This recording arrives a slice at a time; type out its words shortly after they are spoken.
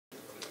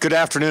Good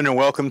afternoon and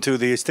welcome to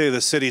the State of the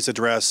City's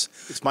address.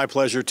 It's my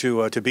pleasure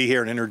to be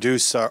here and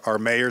introduce our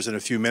mayors in a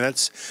few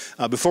minutes.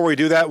 Before we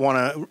do that, I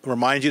want to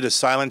remind you to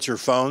silence your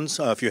phones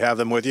if you have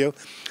them with you.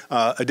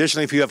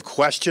 Additionally, if you have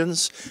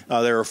questions,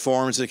 there are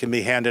forms that can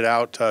be handed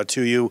out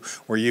to you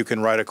where you can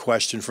write a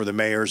question for the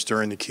mayors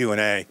during the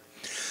Q&A.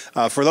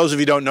 For those of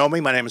you who don't know me,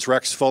 my name is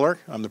Rex Fuller.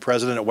 I'm the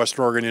president at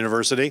Western Oregon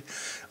University.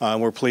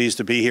 We're pleased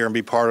to be here and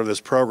be part of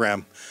this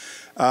program.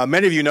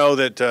 Many of you know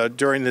that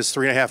during this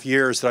 3.5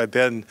 years that I've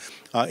been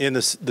in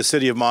the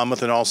city of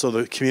Monmouth and also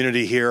the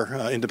community here,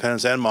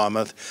 Independence and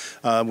Monmouth,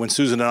 when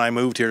Susan and I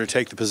moved here to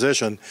take the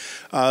position,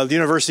 the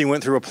university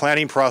went through a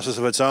planning process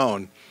of its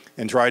own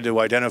and tried to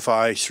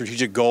identify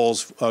strategic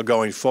goals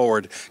going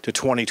forward to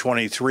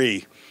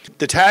 2023.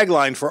 The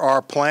tagline for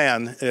our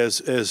plan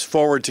is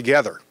Forward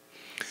Together.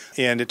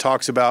 And it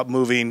talks about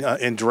moving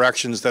in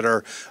directions that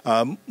are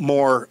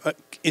more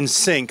in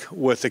sync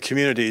with the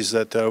communities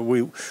that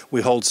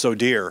we hold so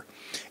dear.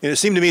 And it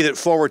seemed to me that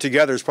Forward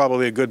Together is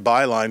probably a good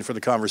byline for the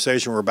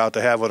conversation we're about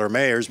to have with our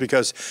mayors,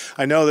 because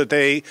I know that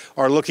they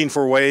are looking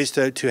for ways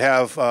to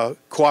have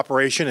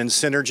cooperation and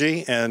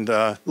synergy and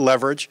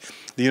leverage.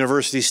 The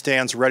university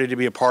stands ready to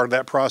be a part of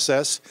that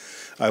process.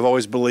 I've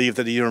always believed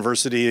that the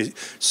university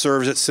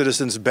serves its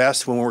citizens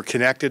best when we're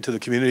connected to the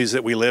communities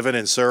that we live in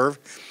and serve.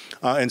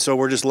 And so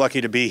we're just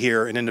lucky to be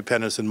here in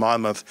Independence and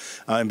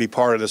Monmouth and be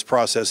part of this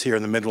process here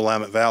in the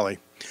Mid-Willamette Valley.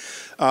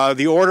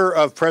 The order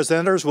of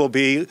presenters will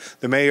be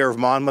the mayor of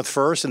Monmouth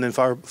first, and then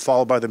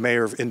followed by the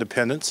mayor of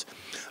Independence.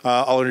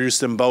 I'll introduce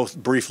them both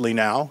briefly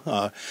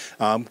now.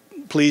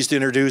 Pleased to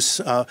introduce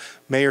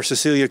Mayor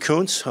Cecilia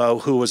Koontz,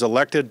 who was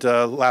elected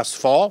last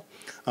fall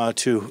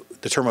to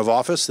the term of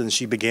office, and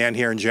she began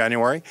here in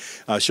January.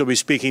 She'll be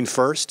speaking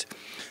first.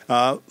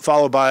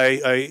 Followed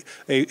by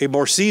a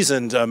more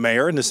seasoned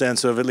mayor, in the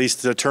sense of at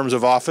least the terms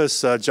of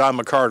office, John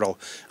McArdle,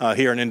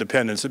 here in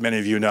Independence, that many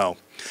of you know.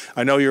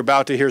 I know you're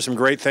about to hear some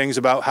great things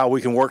about how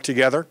we can work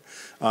together.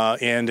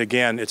 And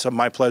again, it's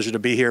my pleasure to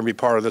be here and be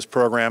part of this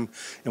program,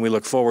 and we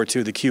look forward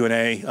to the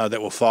Q&A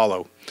that will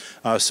follow.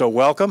 So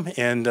welcome,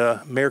 and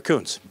Mayor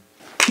Koontz.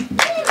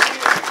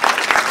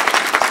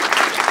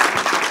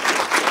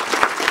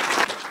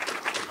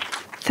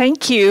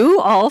 Thank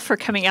you all for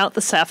coming out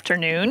this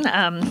afternoon.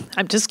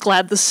 I'm just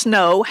glad the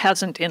snow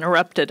hasn't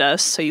interrupted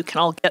us, so you can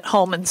all get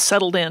home and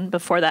settled in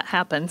before that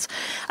happens.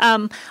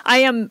 I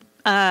am,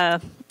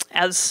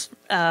 as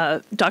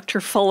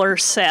Dr. Fuller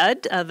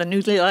said, the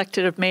newly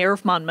elected mayor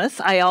of Monmouth.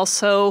 I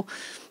also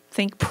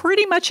think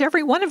pretty much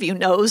every one of you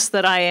knows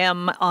that I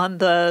am on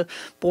the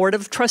board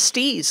of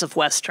trustees of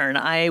Western.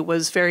 I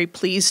was very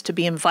pleased to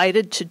be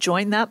invited to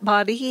join that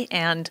body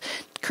and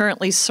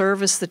currently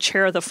serve as the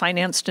chair of the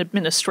Finance and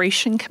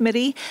Administration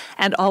Committee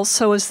and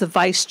also as the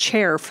vice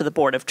chair for the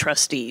Board of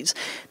Trustees.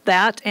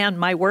 That and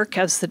my work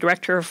as the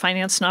Director of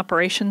Finance and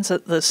Operations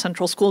at the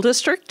Central School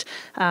District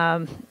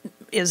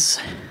is,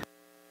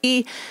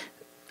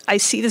 I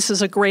see this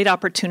as a great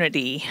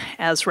opportunity,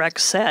 as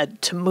Rex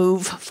said, to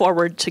move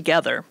forward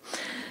together.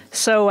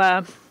 So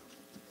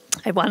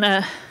I want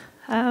to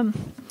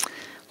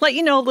let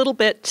you know a little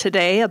bit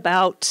today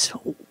about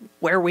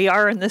where we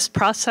are in this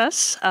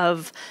process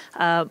of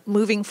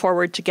moving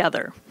forward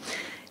together.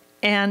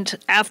 And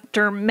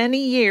after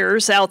many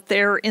years out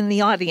there in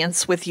the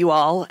audience with you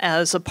all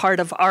as a part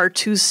of our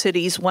two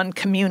cities, one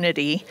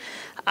community,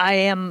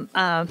 I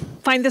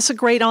find this a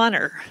great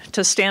honor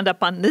to stand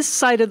up on this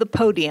side of the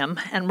podium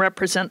and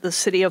represent the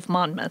city of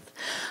Monmouth.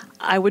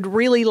 I would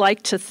really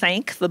like to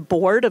thank the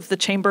board of the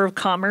Chamber of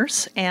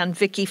Commerce and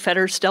Vicki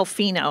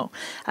Fetters-Delfino.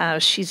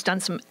 She's done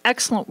some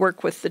excellent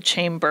work with the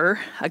Chamber,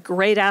 a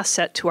great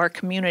asset to our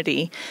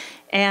community.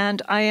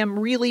 And I am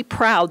really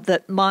proud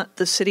that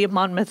the city of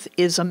Monmouth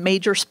is a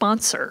major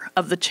sponsor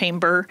of the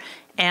Chamber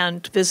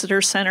and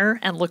Visitor Center,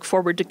 and look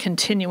forward to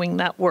continuing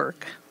that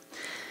work.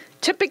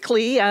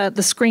 Typically,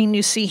 the screen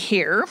you see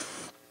here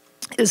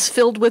is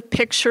filled with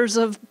pictures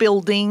of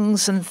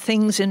buildings and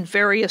things in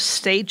various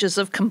stages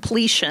of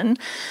completion,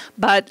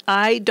 but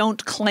I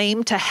don't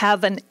claim to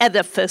have an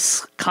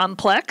edifice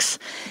complex,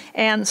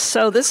 and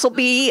so this will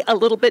be a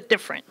little bit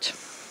different.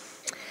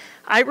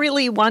 I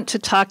really want to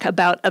talk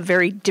about a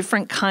very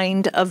different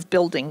kind of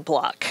building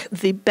block,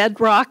 the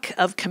bedrock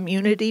of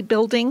community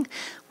building,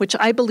 which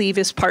I believe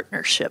is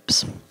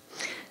partnerships.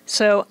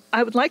 So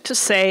I would like to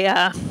say,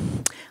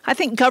 I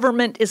think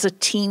government is a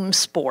team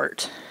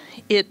sport.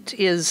 It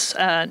is,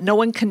 no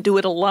one can do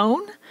it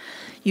alone.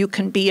 You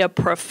can be a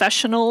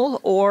professional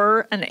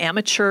or an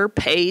amateur.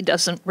 Pay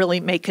doesn't really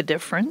make a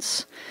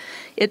difference.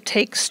 It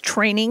takes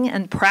training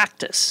and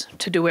practice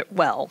to do it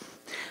well.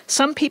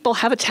 Some people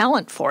have a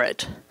talent for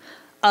it.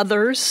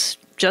 Others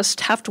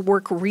just have to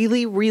work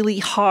really, really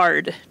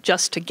hard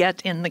just to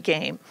get in the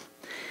game.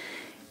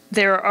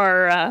 There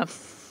are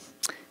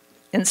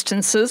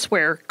instances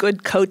where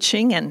good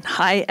coaching and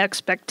high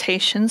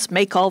expectations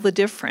make all the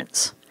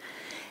difference.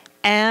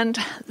 And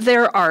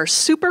there are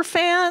super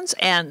fans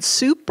and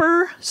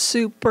super,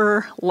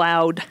 super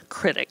loud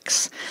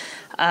critics.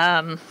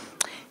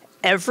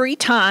 Every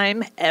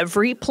time,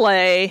 every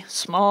play,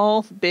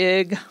 small,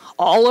 big,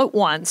 all at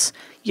once,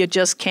 you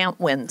just can't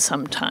win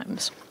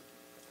sometimes.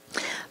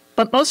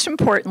 But most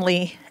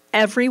importantly,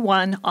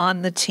 everyone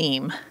on the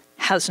team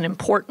has an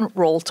important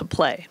role to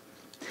play.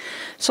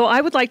 So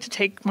I would like to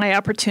take my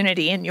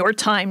opportunity in your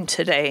time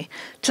today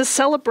to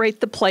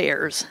celebrate the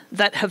players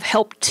that have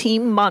helped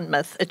Team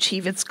Monmouth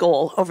achieve its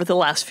goal over the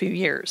last few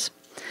years.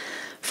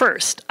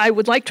 First, I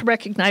would like to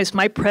recognize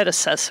my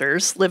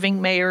predecessors,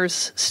 living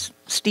mayors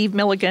Steve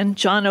Milligan,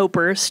 John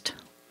Oberst,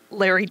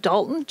 Larry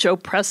Dalton, Joe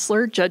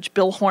Pressler, Judge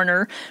Bill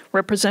Horner,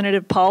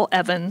 Representative Paul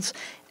Evans,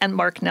 and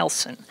Mark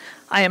Nelson.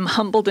 I am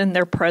humbled in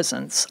their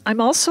presence.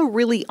 I'm also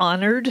really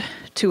honored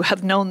to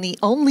have known the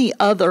only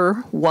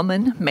other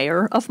woman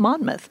mayor of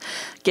Monmouth,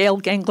 Gail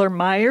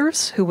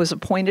Gangler-Myers, who was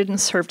appointed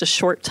and served a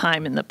short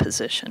time in the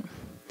position.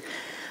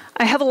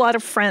 I have a lot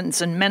of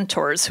friends and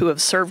mentors who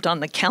have served on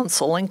the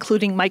council,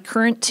 including my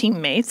current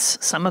teammates.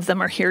 Some of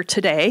them are here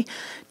today.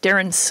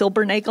 Darren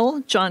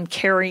Silbernagel, John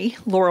Carey,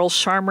 Laurel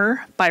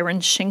Sharmer, Byron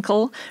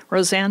Schinkel,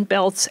 Roseanne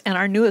Belts, and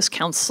our newest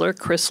councilor,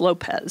 Chris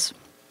Lopez.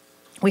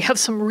 We have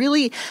some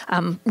really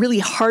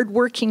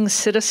hardworking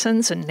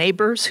citizens and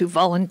neighbors who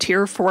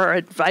volunteer for our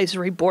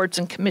advisory boards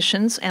and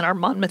commissions and our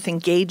Monmouth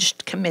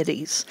Engaged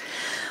committees.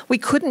 We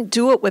couldn't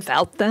do it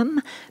without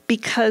them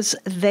because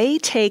they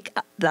take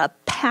the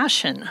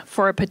passion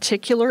for a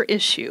particular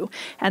issue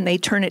and they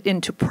turn it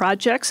into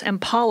projects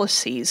and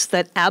policies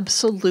that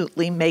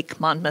absolutely make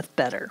Monmouth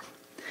better.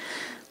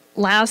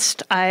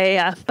 Last,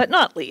 but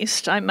not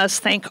least, I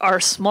must thank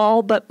our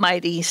small but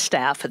mighty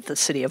staff at the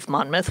City of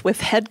Monmouth with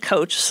head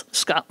coach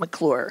Scott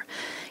McClure.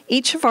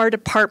 Each of our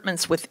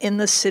departments within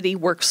the city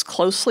works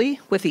closely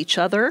with each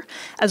other,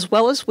 as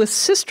well as with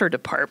sister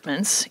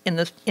departments in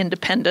the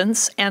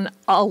Independence and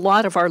a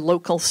lot of our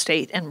local,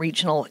 state, and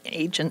regional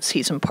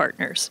agencies and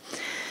partners.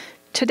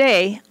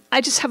 Today, I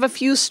just have a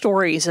few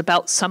stories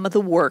about some of the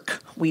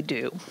work we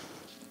do.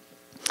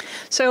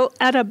 So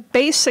at a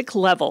basic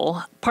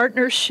level,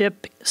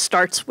 partnership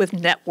starts with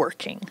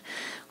networking.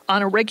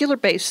 On a regular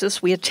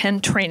basis, we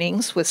attend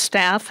trainings with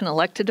staff and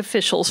elected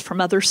officials from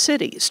other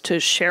cities to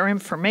share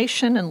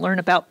information and learn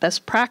about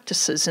best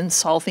practices in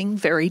solving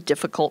very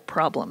difficult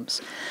problems.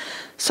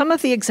 Some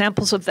of the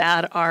examples of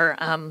that are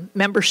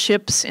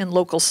memberships in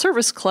local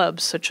service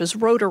clubs such as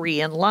Rotary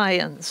and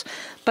Lions,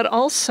 but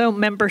also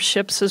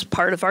memberships as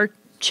part of our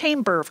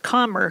Chamber of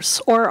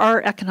Commerce or our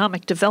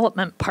economic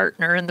development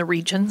partner in the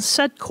region,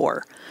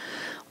 SEDCOR.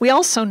 We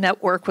also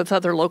network with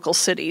other local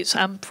cities.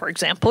 For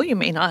example, you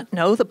may not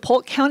know the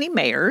Polk County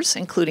mayors,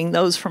 including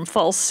those from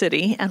Falls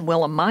City and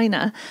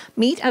Willamina,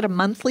 meet at a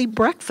monthly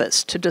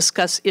breakfast to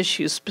discuss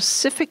issues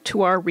specific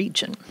to our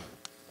region.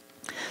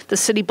 The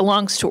city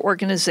belongs to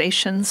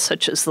organizations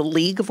such as the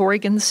League of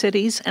Oregon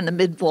Cities and the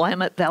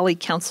Mid-Willamette Valley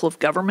Council of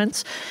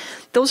Governments.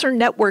 Those are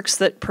networks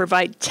that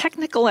provide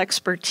technical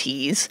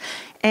expertise,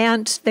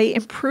 and they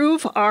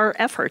improve our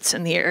efforts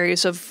in the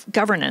areas of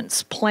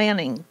governance,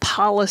 planning,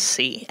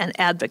 policy, and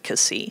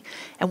advocacy,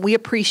 and we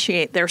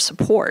appreciate their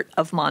support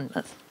of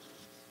Monmouth.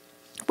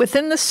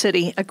 Within the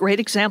city, a great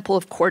example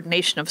of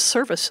coordination of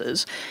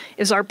services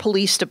is our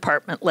police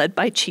department led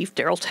by Chief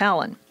Darrell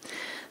Talon.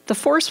 The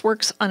force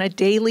works on a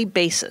daily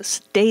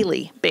basis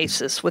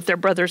with their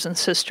brothers and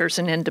sisters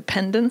in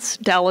Independence,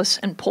 Dallas,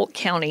 and Polk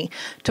County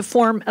to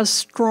form a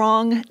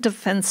strong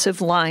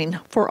defensive line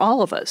for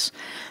all of us.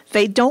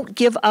 They don't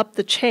give up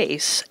the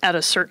chase at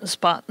a certain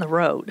spot in the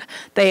road.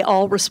 They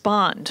all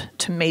respond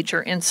to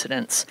major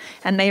incidents,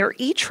 and they are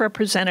each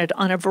represented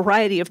on a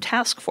variety of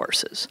task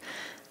forces.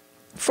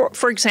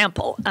 For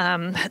example,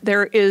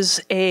 there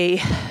is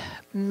a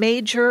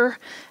major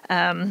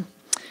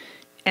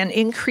an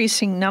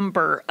increasing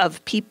number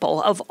of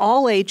people of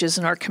all ages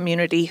in our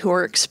community who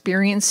are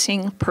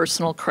experiencing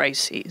personal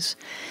crises.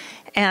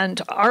 And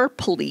our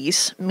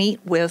police meet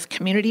with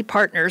community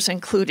partners,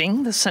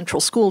 including the Central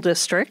School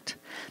District,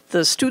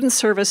 the Student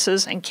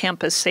Services and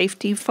Campus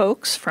Safety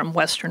folks from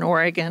Western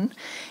Oregon,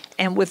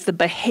 and with the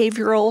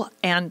behavioral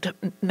and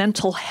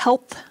mental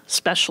health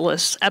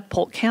specialists at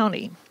Polk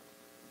County.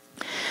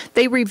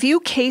 They review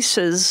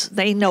cases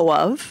they know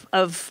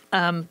of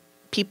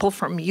people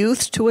from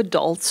youth to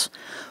adults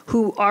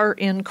who are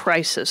in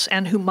crisis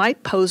and who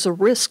might pose a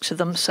risk to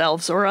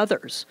themselves or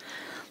others.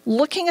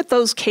 Looking at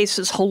those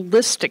cases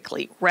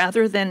holistically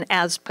rather than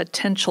as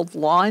potential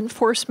law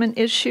enforcement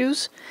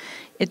issues,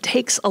 it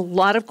takes a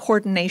lot of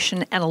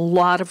coordination and a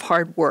lot of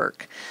hard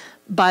work.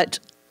 But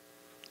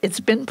it's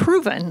been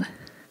proven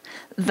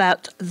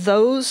that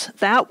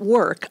that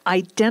work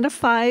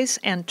identifies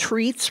and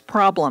treats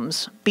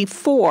problems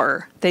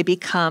before they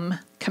become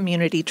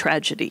community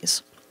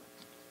tragedies.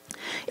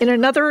 In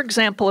another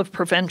example of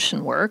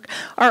prevention work,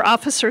 our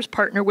officers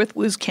partner with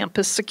WU's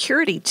campus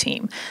security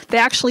team. They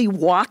actually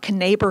walk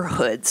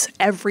neighborhoods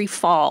every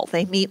fall.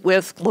 They meet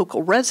with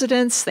local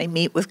residents, they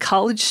meet with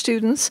college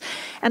students,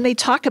 and they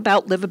talk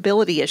about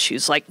livability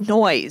issues like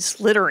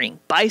noise, littering,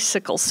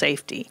 bicycle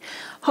safety,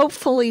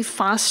 hopefully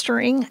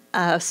fostering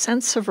a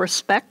sense of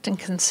respect and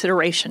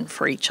consideration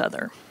for each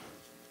other.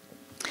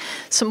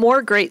 Some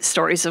more great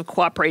stories of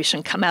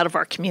cooperation come out of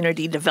our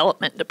community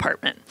development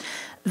department.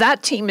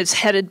 That team is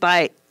headed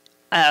by,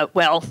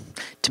 well,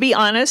 to be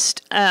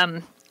honest,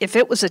 if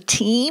it was a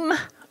team,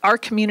 our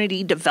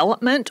community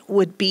development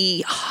would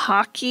be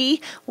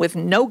hockey with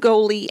no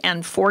goalie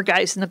and 4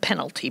 guys in the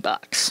penalty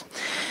box.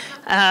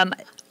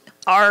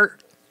 Our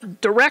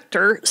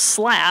director /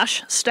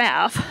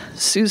 staff,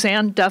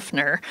 Suzanne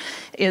Duffner,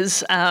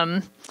 is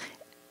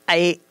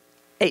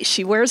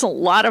she wears a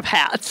lot of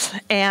hats,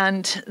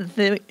 and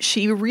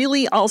she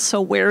really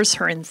also wears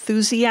her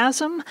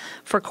enthusiasm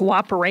for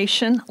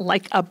cooperation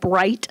like a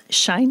bright,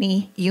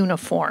 shiny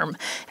uniform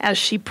as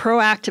she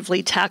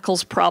proactively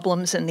tackles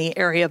problems in the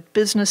area of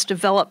business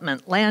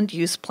development, land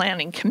use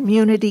planning,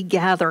 community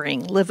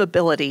gathering,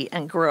 livability,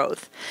 and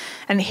growth.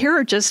 And here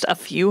are just a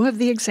few of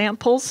the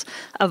examples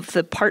of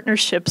the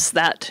partnerships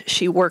that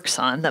she works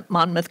on that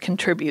Monmouth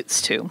contributes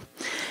to.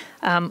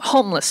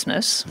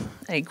 Homelessness,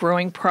 a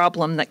growing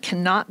problem that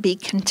cannot be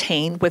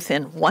contained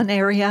within one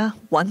area,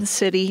 one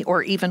city,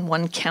 or even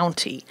one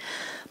county.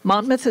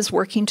 Monmouth is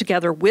working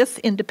together with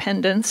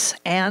Independence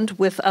and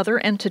with other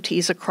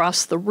entities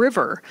across the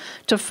river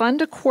to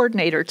fund a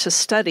coordinator to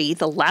study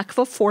the lack of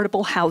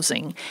affordable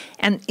housing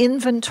and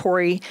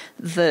inventory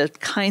the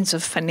kinds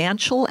of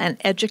financial and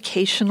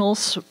educational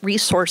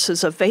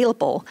resources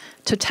available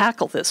to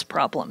tackle this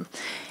problem.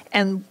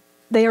 And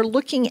they are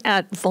looking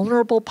at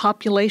vulnerable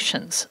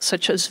populations,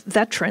 such as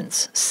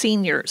veterans,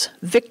 seniors,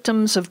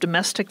 victims of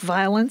domestic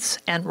violence,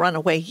 and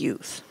runaway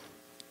youth.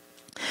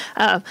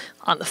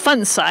 On the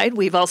fun side,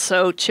 we've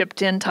also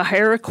chipped in to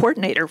hire a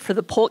coordinator for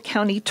the Polk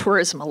County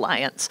Tourism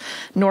Alliance.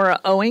 Nora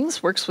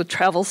Owings works with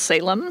Travel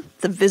Salem,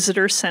 the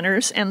visitor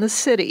centers, and the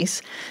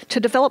cities to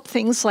develop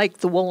things like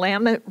the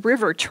Willamette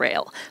River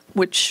Trail,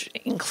 which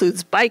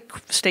includes bike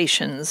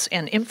stations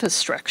and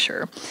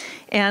infrastructure,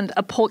 and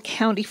a Polk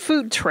County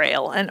Food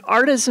Trail, an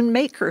Artisan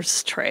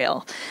Makers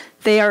Trail.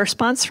 They are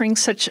sponsoring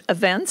such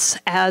events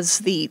as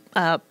the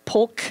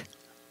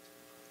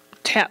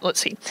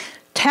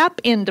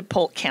Tap into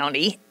Polk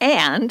County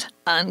and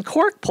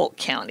Uncork Polk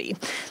County.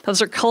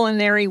 Those are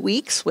culinary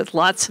weeks with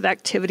lots of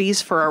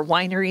activities for our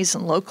wineries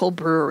and local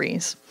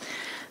breweries.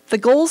 The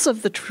goals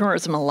of the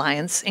Tourism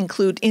Alliance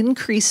include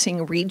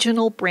increasing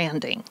regional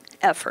branding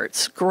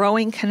efforts,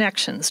 growing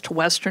connections to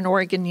Western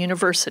Oregon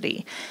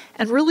University,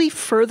 and really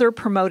further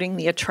promoting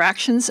the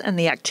attractions and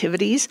the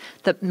activities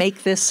that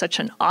make this such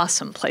an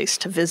awesome place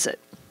to visit.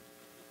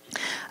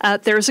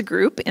 There's a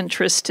group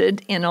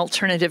interested in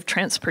alternative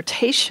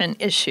transportation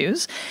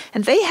issues,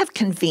 and they have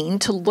convened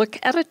to look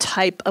at a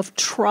type of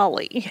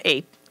trolley,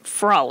 a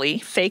frawley,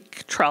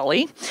 fake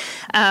trolley,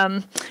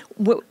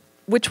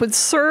 which would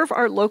serve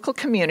our local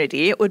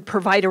community. It would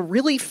provide a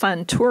really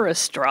fun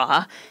tourist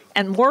draw,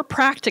 and more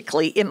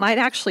practically, it might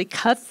actually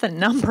cut the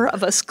number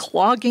of us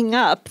clogging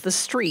up the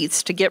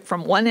streets to get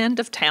from one end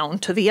of town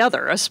to the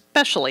other,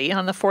 especially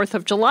on the 4th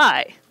of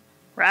July.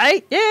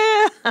 Right?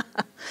 Yeah!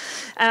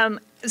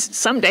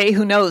 Someday,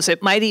 who knows,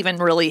 it might even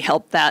really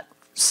help that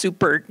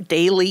super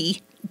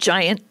daily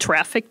giant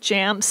traffic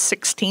jam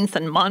 16th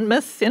and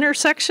Monmouth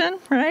intersection,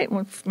 right?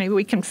 Maybe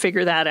we can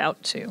figure that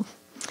out too.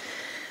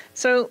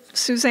 So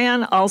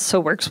Suzanne also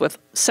works with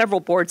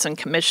several boards and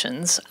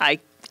commissions. I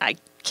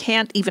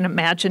can't even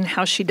imagine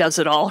how she does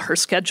it all. Her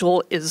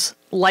schedule is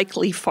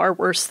likely far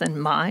worse than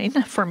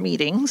mine for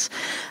meetings.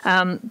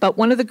 But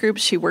one of the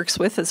groups she works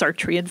with is our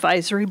Tree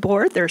Advisory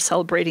Board. They're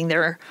celebrating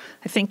their,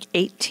 I think,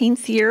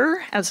 18th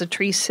year as a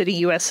Tree City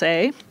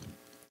USA.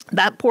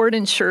 That board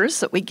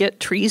ensures that we get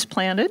trees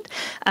planted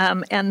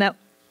and that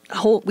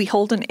we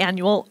hold an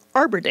annual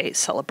Arbor Day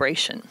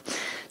celebration.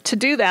 To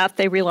do that,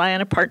 they rely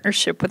on a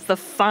partnership with the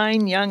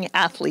fine young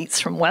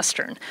athletes from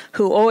Western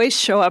who always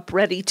show up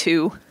ready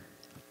to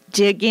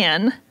dig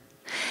in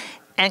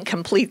and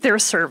complete their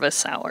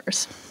service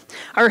hours.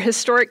 Our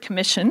Historic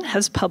Commission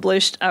has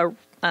published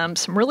some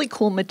really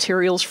cool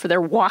materials for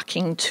their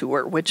walking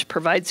tour, which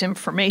provides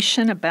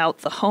information about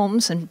the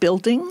homes and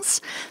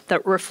buildings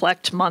that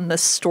reflect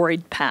Monmouth's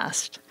storied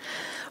past.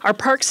 Our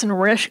Parks and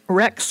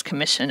Recs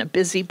Commission, a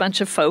busy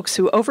bunch of folks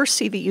who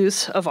oversee the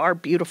use of our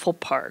beautiful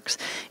parks,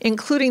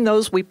 including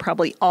those we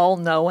probably all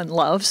know and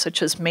love,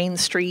 such as Main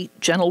Street,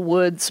 Gentle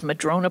Woods,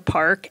 Madrona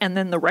Park, and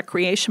then the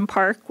Recreation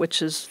Park,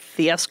 which is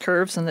the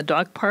S-Curves and the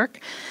Dog Park.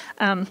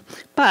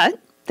 But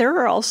there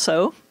are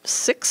also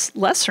 6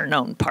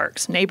 lesser-known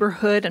parks,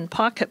 neighborhood and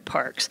pocket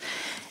parks.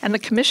 And the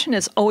Commission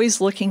is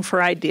always looking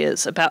for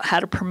ideas about how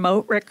to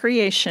promote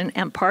recreation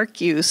and park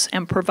use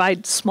and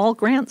provide small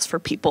grants for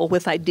people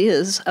with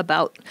ideas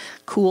about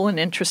cool and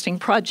interesting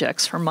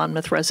projects for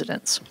Monmouth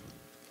residents.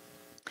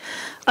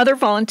 Other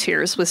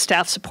volunteers with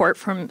staff support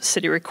from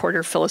City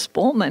Recorder Phyllis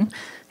Bowman,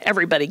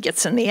 everybody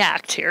gets in the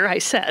act here, I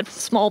said,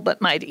 small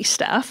but mighty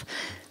staff.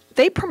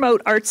 They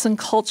promote arts and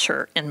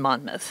culture in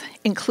Monmouth,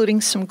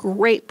 including some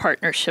great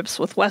partnerships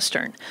with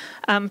Western.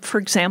 For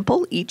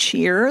example, each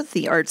year,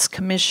 the Arts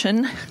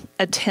Commission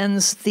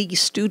attends the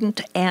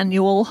student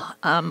annual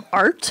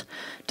art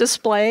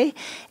display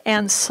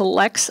and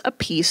selects a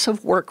piece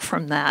of work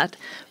from that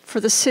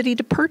for the city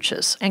to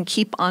purchase and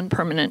keep on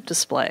permanent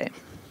display.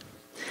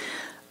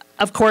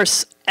 Of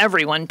course,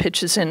 everyone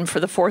pitches in for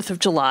the 4th of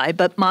July,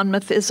 but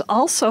Monmouth is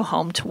also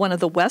home to one of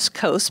the West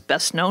Coast's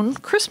best-known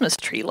Christmas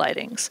tree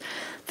lightings.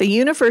 The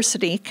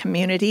University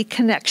Community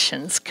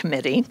Connections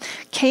Committee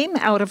came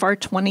out of our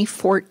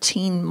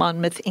 2014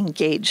 Monmouth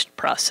Engaged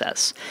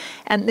process.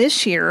 And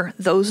this year,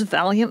 those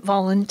valiant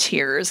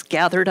volunteers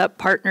gathered up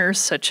partners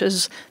such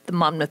as the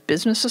Monmouth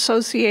Business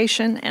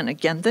Association and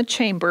again the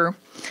Chamber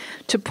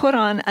to put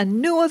on a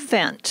new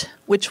event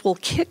which will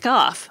kick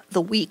off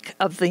the week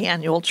of the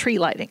annual tree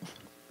lighting.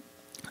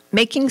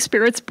 Making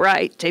Spirits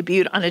Bright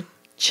debuted on a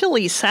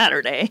chilly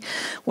Saturday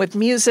with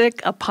music,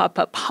 a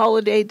pop-up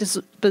holiday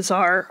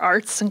bazaar,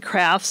 arts and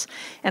crafts,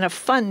 and a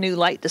fun new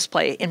light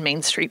display in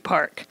Main Street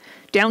Park.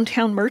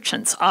 Downtown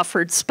merchants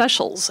offered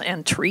specials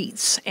and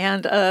treats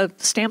and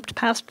stamped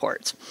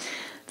passports.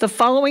 The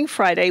following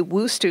Friday,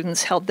 WU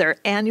students held their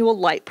annual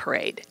light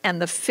parade,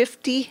 and the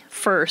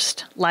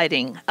 51st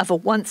lighting of a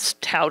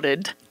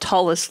once-touted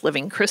tallest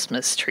living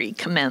Christmas tree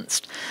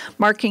commenced,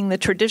 marking the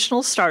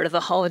traditional start of the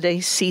holiday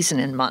season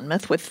in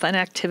Monmouth with fun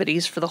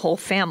activities for the whole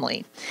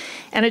family,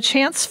 and a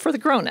chance for the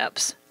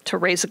grown-ups to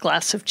raise a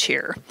glass of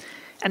cheer.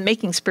 And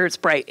Making Spirits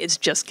Bright is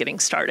just getting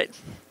started.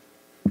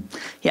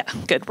 Yeah,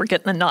 good. We're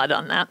getting a nod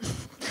on that.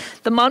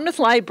 The Monmouth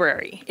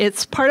Library,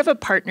 it's part of a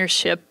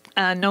partnership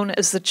known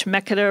as the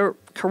Chemeketa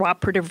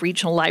Cooperative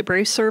Regional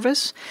Library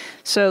Service.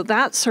 So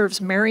that serves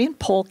Marion,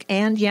 Polk,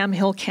 and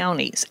Yamhill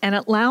counties, and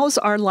it allows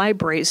our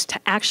libraries to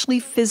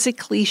actually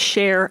physically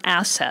share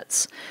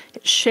assets.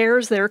 It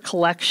shares their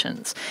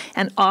collections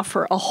and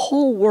offer a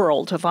whole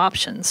world of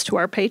options to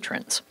our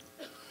patrons.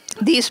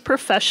 These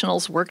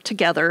professionals work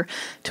together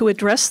to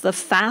address the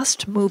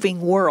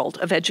fast-moving world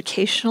of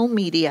educational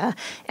media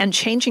and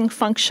changing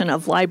function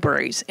of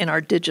libraries in our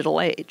digital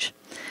age.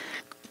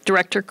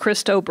 Director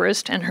Chris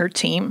Obrist and her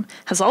team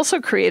has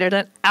also created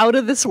an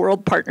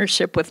out-of-this-world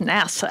partnership with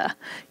NASA.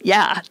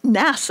 Yeah,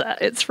 NASA.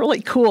 It's really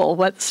cool.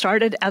 What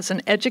started as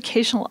an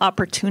educational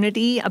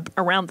opportunity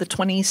around the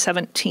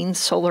 2017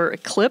 solar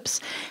eclipse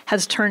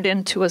has turned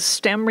into a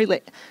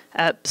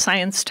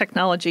science,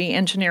 technology,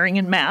 engineering,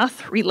 and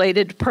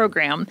math-related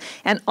program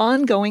and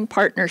ongoing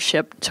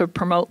partnership to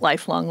promote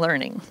lifelong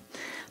learning.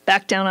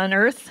 Back down on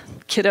Earth,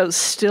 kiddos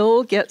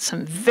still get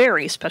some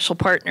very special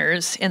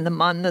partners in the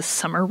Monmouth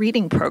Summer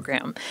Reading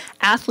Program,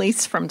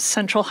 athletes from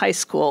Central High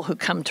School who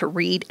come to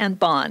read and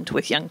bond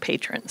with young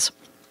patrons.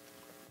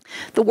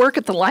 The work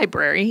at the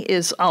library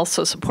is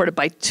also supported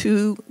by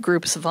two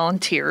groups of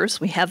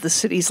volunteers. We have the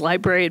city's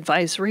Library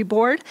Advisory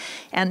Board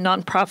and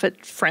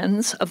nonprofit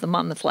Friends of the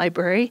Monmouth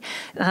Library.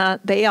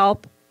 They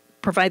all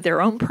provide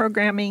their own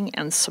programming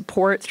and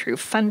support through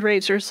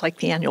fundraisers like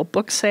the annual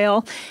book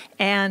sale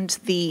and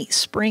the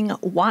spring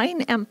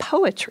wine and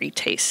poetry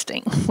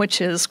tasting, which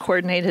is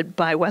coordinated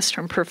by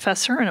Western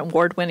professor and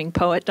award-winning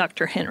poet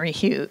Dr. Henry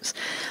Hughes.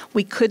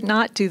 We could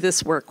not do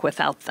this work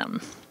without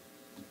them.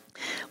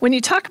 When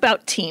you talk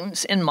about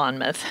teams in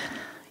Monmouth,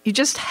 you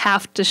just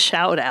have to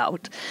shout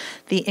out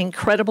the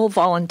incredible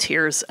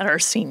volunteers at our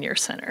senior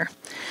center.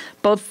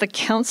 Both the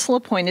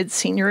council-appointed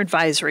Senior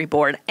Advisory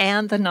Board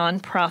and the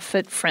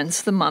nonprofit Friends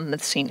of the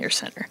Monmouth Senior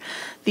Center.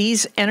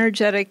 These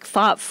energetic,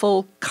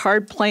 thoughtful,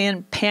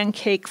 card-playing,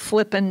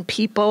 pancake-flipping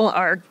people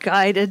are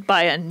guided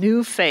by a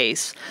new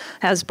face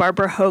as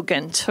Barbara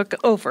Hogan took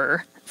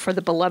over for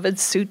the beloved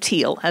Sue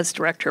Teal as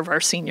director of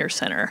our senior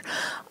center.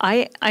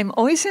 I'm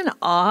always in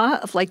awe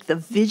of the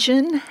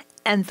vision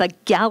and the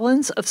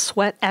gallons of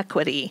sweat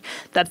equity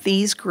that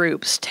these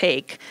groups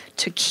take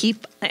to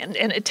keep, and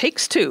it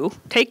takes two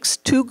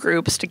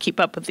groups to keep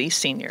up with these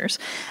seniors,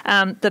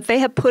 that they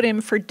have put in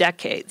for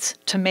decades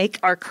to make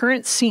our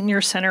current senior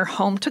center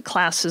home to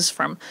classes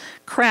from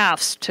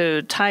crafts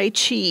to Tai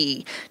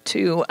Chi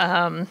to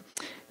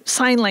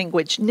sign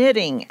language,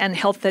 knitting, and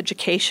health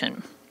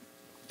education.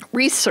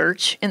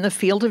 Research in the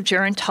field of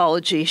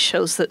gerontology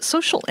shows that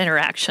social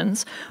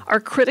interactions are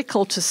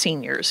critical to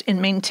seniors in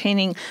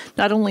maintaining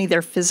not only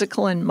their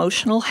physical and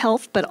emotional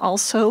health, but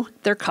also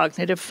their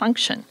cognitive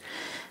function.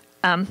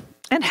 And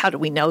how do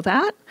we know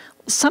that?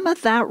 Some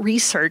of that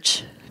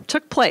research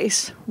took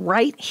place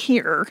right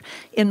here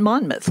in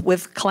Monmouth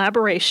with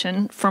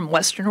collaboration from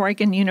Western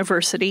Oregon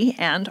University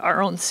and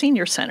our own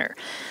senior center.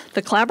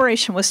 The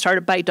collaboration was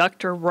started by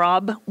Dr.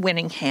 Rob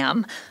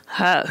Winningham,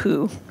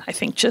 who I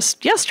think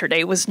just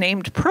yesterday was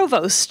named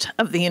provost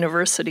of the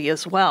university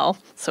as well.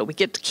 So we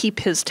get to keep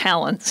his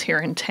talents here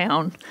in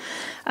town.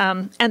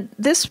 And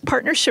this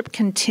partnership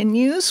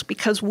continues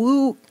because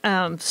WU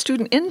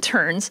student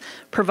interns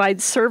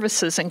provide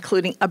services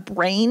including a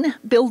brain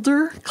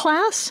builder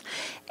class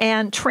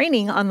and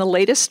training on the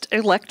latest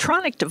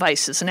electronic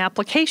devices and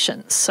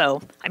applications.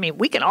 So, I mean,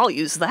 we can all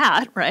use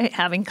that, right?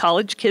 Having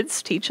college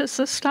kids teach us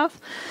this stuff.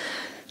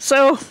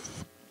 So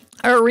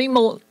our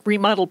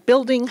remodeled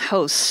building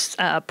hosts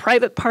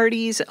private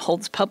parties, it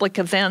holds public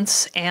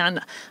events, and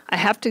I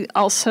have to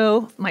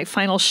also, my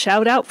final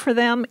shout out for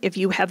them, if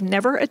you have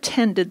never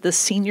attended the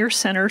Senior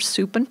Center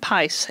Soup and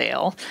Pie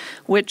Sale,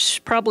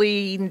 which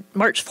probably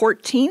March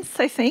 14th,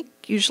 I think,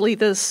 usually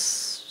this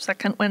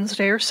second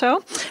Wednesday or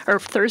so, or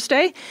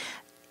Thursday,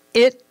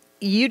 it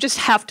you just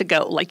have to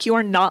go. Like, you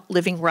are not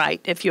living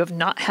right if you have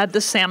not had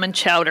the salmon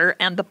chowder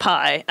and the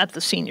pie at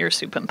the senior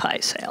soup and pie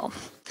sale.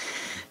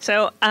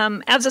 So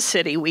as a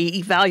city,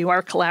 we value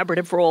our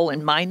collaborative role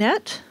in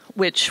MyNet,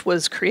 which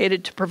was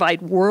created to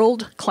provide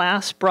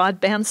world-class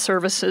broadband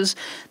services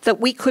that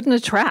we couldn't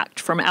attract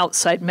from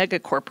outside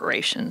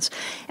megacorporations.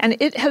 And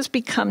it has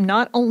become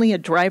not only a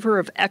driver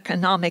of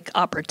economic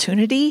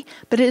opportunity,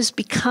 but it has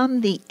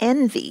become the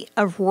envy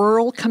of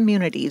rural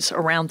communities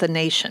around the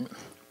nation.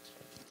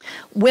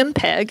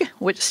 WIMPEG,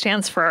 which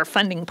stands for our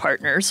funding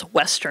partners,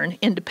 Western,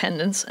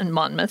 Independence, and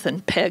Monmouth,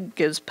 and PEG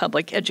is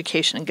Public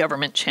Education and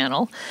Government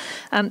Channel.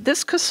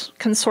 This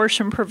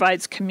consortium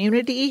provides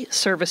community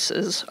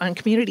services and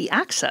community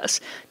access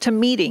to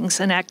meetings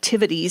and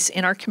activities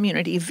in our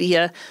community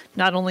via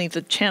not only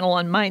the channel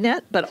on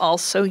MyNet, but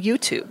also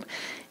YouTube.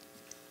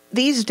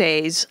 These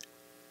days,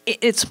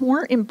 it's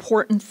more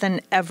important than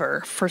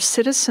ever for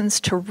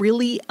citizens to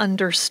really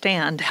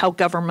understand how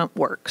government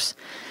works,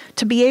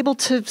 to be able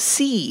to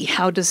see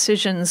how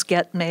decisions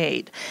get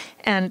made,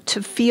 and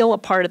to feel a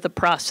part of the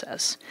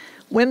process.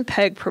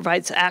 WIMPEG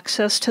provides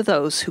access to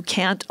those who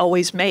can't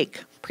always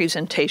make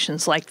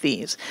presentations like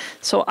these.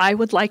 So I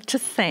would like to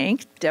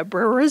thank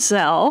Deborah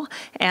Rozelle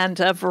and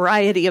a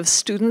variety of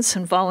students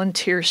and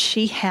volunteers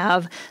she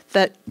have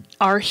that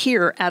are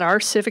here at our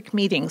civic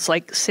meetings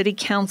like City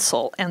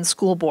Council and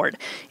School Board.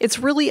 It's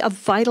really a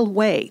vital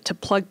way to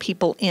plug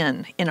people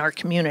in our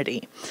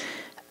community.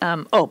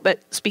 But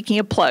speaking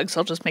of plugs,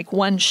 I'll just make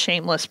one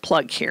shameless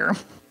plug here.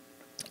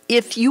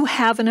 If you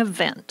have an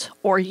event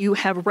or you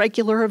have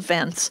regular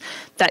events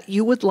that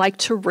you would like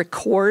to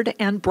record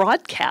and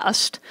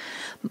broadcast,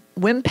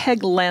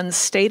 WIMPEG lends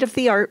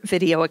state-of-the-art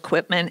video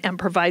equipment and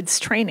provides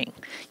training.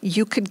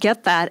 You could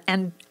get that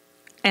and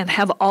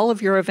have all of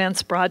your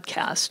events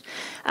broadcast.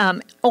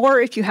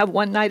 Or if you have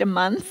one night a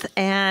month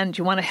and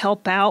you want to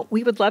help out,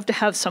 we would love to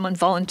have someone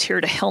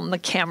volunteer to helm the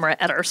camera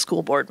at our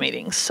school board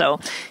meetings. So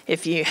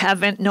if you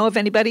know of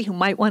anybody who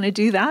might want to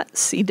do that,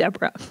 see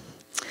Deborah.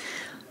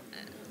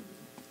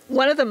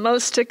 One of the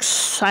most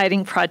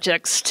exciting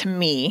projects to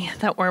me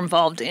that we're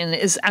involved in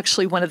is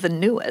actually one of the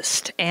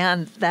newest,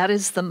 and that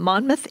is the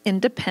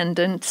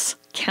Monmouth-Independence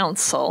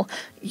Council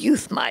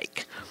Youth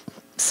Mic.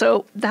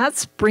 So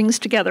that brings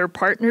together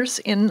partners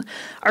in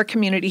our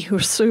community who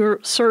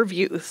serve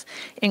youth,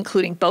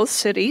 including both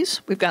cities.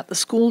 We've got the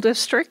school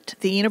district,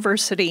 the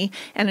university,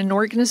 and an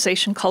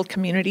organization called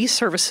Community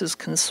Services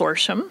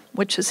Consortium,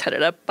 which is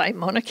headed up by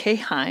Mona K.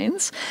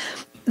 Hines.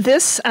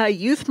 This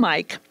youth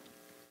mic,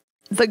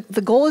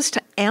 the goal is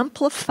to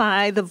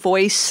amplify the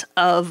voice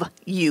of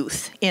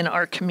youth in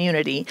our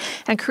community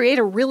and create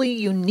a really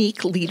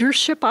unique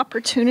leadership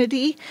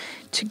opportunity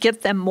to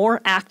get them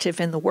more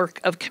active in the work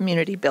of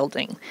community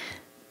building.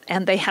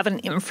 And they have an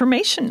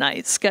information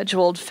night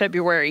scheduled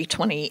February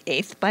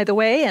 28th, by the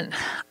way, and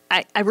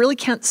I really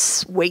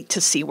can't wait to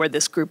see where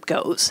this group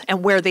goes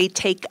and where they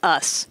take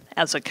us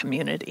as a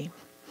community.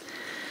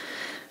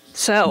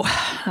 So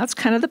that's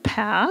kind of the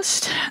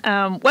past.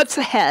 What's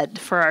ahead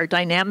for our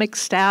dynamic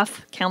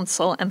staff,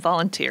 council, and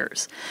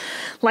volunteers?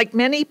 Like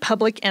many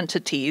public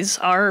entities,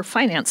 our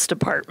finance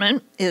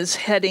department is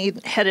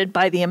headed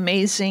by the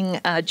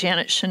amazing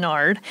Janet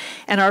Chenard,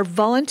 and our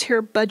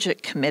volunteer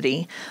budget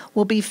committee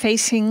will be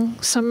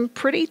facing some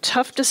pretty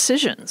tough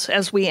decisions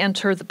as we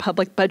enter the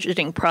public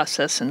budgeting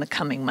process in the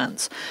coming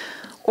months.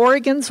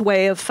 Oregon's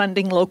way of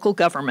funding local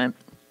government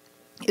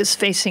is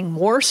facing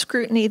more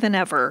scrutiny than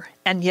ever,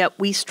 and yet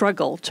we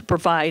struggle to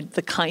provide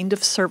the kind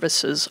of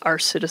services our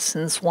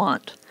citizens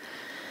want.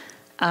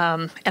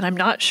 And I'm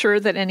not sure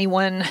that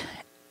anyone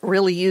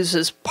really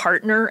uses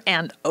partner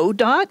and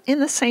ODOT in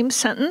the same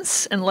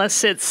sentence,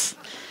 unless it's,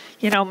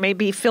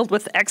 maybe filled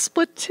with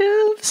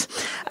expletives.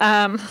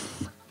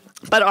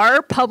 But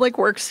our Public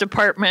Works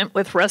Department,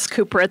 with Russ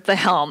Cooper at the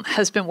helm,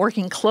 has been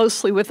working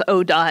closely with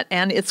ODOT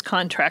and its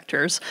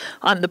contractors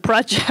on the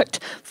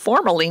project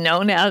formerly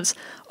known as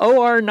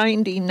OR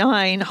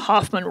 99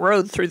 Hoffman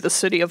Road through the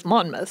city of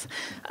Monmouth.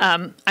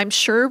 I'm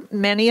sure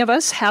many of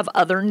us have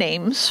other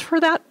names for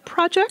that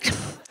project.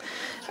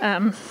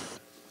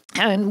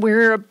 And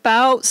we're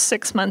about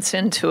 6 months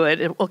into it.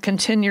 It will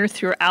continue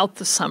throughout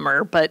the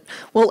summer, but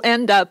we'll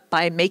end up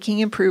by making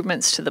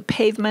improvements to the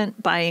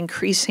pavement, by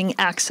increasing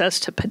access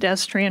to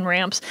pedestrian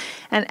ramps,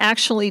 and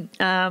actually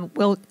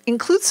we'll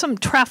include some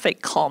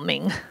traffic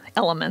calming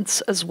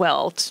elements as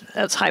well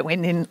as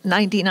Highway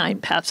 99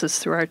 passes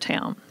through our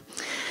town.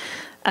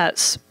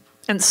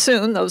 And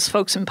soon, those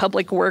folks in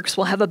Public Works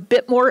will have a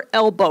bit more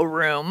elbow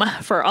room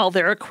for all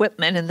their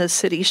equipment in the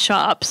city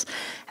shops,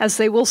 as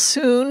they will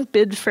soon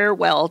bid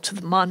farewell to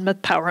the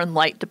Monmouth Power and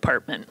Light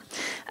Department.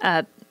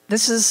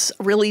 This is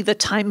really the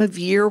time of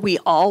year we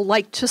all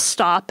like to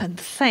stop and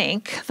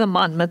thank the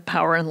Monmouth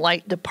Power and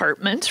Light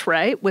Department,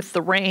 right? With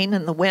the rain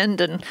and the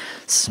wind and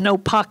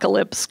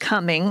snowpocalypse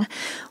coming,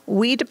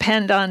 we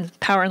depend on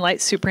Power and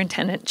Light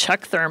Superintendent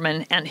Chuck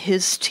Thurman and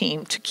his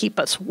team to keep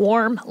us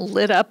warm,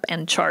 lit up,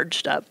 and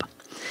charged up.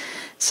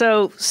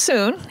 So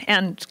soon,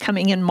 and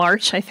coming in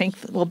March, I think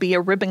will be a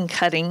ribbon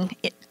cutting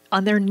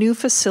on their new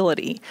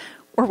facility,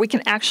 where we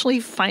can actually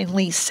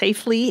finally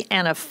safely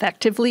and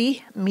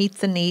effectively meet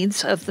the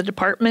needs of the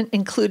department,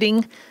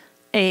 including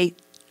a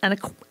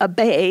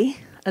bay,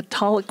 a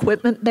tall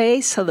equipment bay,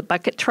 so the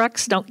bucket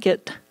trucks don't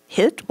get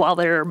hit while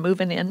they're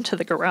moving into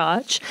the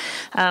garage,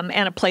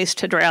 and a place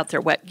to dry out their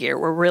wet gear.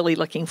 We're really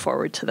looking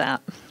forward to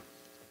that.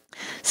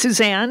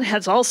 Suzanne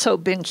has also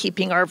been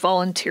keeping our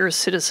Volunteer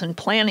Citizen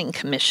Planning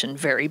Commission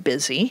very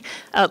busy,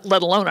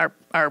 let alone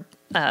our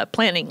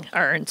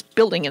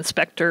building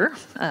inspector,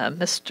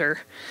 Mr.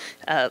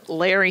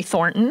 Larry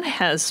Thornton,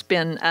 has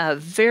been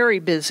very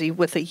busy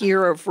with a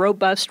year of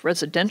robust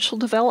residential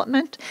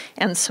development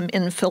and some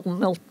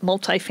infill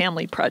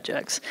multifamily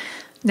projects.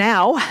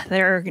 Now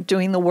they're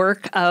doing the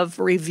work of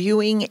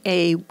reviewing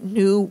a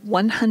new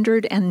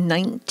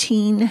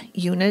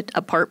 119-unit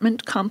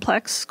apartment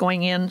complex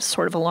going in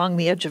sort of along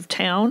the edge of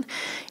town,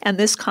 and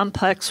this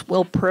complex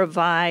will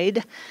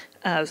provide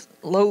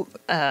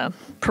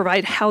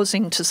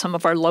housing to some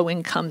of our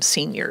low-income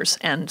seniors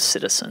and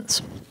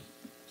citizens.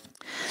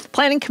 The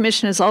Planning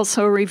Commission is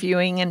also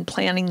reviewing and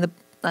planning the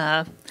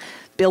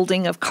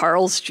building of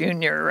Carl's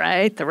Jr.,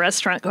 right? The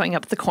restaurant going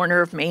up the corner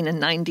of Main and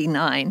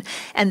 99.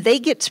 And they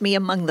get to be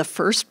among the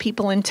first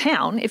people in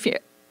town, if you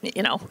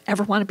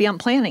ever want to be on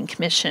Planning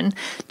Commission,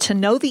 to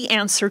know the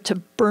answer to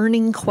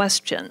burning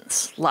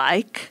questions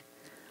like,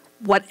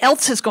 what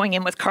else is going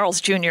in with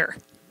Carl's Jr.?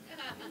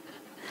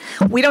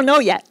 We don't know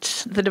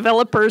yet. The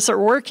developers are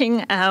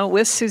working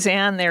with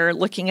Suzanne. They're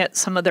looking at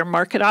some of their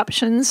market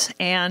options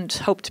and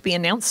hope to be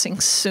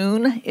announcing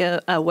soon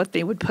what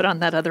they would put on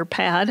that other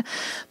pad.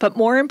 But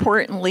more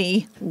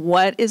importantly,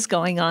 what is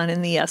going on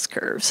in the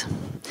S-curves.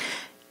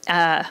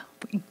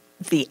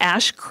 The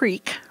Ash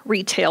Creek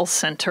Retail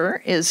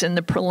Center is in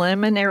the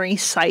preliminary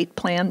site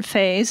plan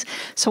phase,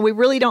 so we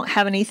really don't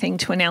have anything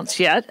to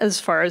announce yet as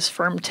far as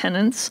firm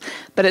tenants,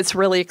 but it's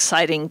really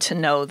exciting to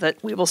know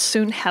that we will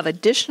soon have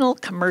additional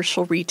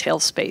commercial retail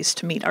space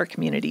to meet our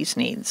community's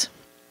needs.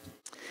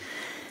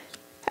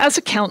 As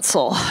a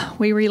council,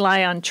 we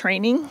rely on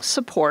training,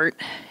 support,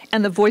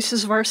 and the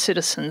voices of our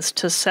citizens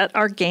to set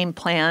our game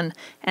plan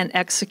and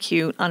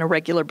execute on a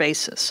regular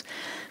basis.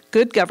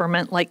 Good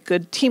government, like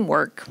good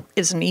teamwork,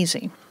 isn't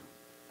easy.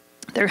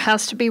 There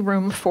has to be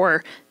room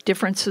for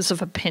differences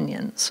of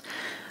opinions.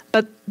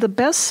 But the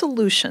best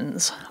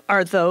solutions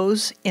are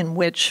those in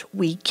which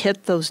we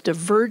get those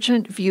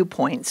divergent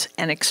viewpoints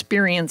and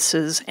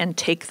experiences and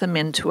take them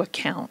into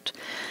account.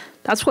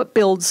 That's what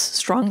builds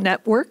strong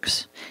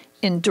networks,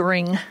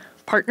 enduring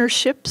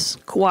partnerships,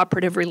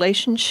 cooperative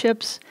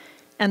relationships,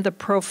 and the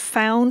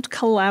profound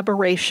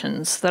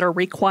collaborations that are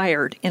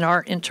required in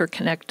our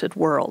interconnected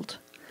world.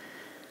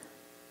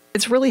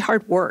 It's really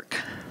hard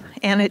work,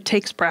 and it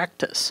takes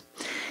practice.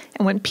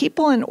 And when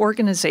people and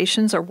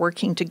organizations are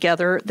working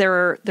together,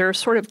 there are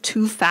sort of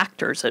two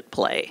factors at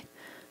play: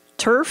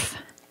 turf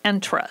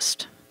and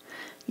trust.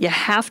 You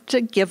have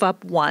to give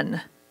up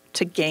one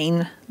to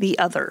gain the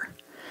other.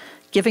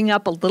 Giving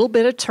up a little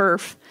bit of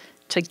turf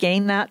to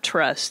gain that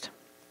trust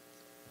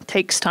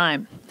takes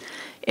time.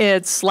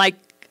 It's like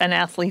an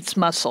athlete's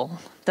muscle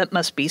that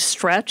must be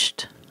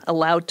stretched,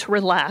 allowed to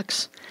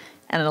relax,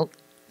 and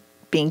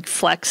being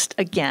flexed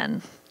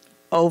again,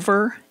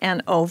 over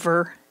and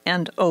over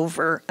and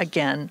over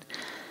again.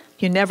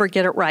 You never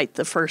get it right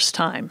the first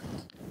time.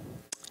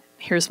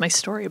 Here's my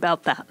story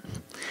about that.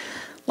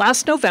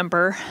 Last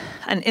November,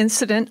 an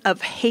incident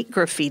of hate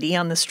graffiti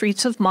on the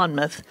streets of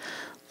Monmouth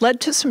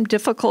led to some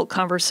difficult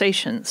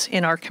conversations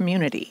in our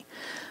community.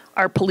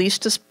 Our police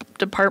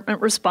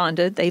department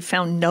responded. They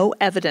found no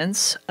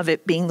evidence of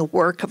it being the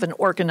work of an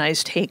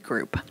organized hate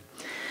group.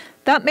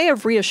 That may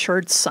have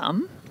reassured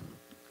some,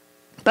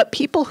 but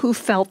people who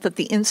felt that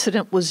the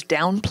incident was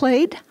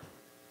downplayed,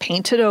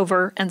 painted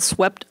over, and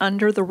swept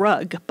under the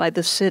rug by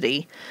the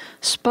city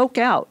spoke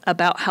out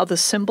about how the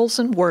symbols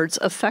and words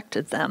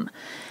affected them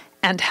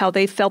and how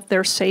they felt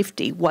their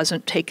safety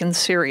wasn't taken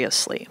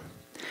seriously.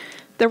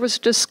 There was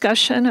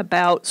discussion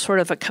about sort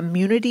of a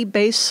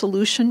community-based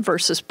solution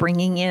versus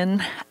bringing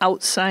in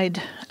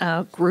outside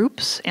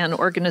groups and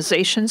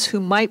organizations who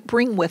might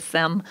bring with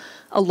them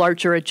a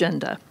larger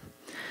agenda.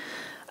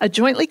 A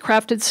jointly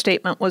crafted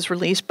statement was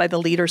released by the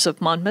leaders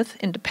of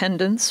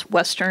Monmouth-Independence,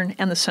 Western,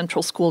 and the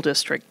Central School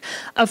District,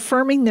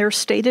 affirming their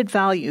stated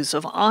values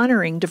of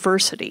honoring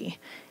diversity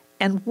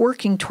and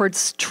working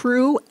towards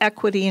true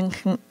equity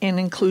and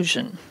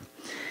inclusion.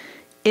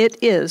 It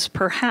is,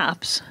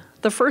 perhaps,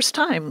 the first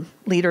time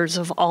leaders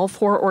of all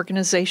four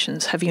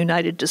organizations have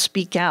united to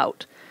speak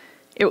out.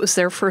 It was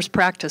their first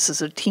practice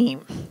as a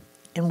team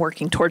in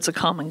working towards a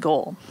common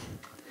goal.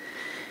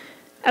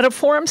 At a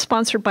forum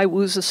sponsored by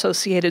WU's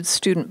associated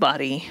student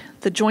body,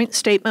 the joint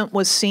statement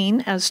was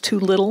seen as too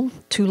little,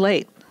 too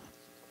late.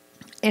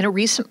 In a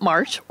recent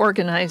march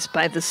organized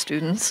by the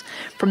students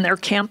from their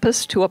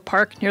campus to a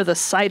park near the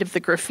site of the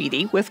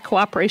graffiti with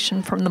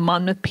cooperation from the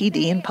Monmouth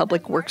PD and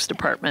Public Works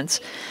departments,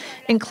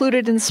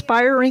 included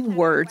inspiring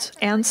words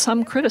and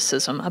some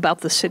criticism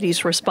about the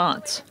city's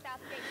response.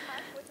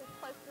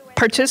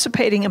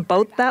 Participating in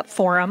both that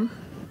forum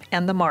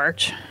and the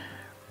march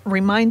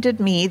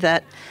reminded me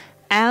that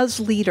as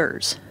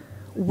leaders,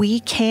 we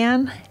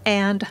can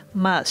and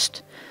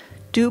must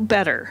do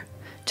better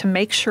to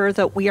make sure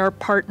that we are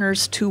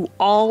partners to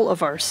all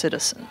of our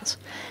citizens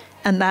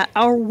and that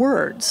our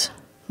words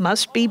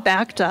must be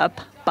backed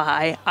up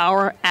by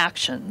our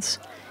actions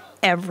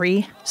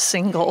every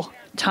single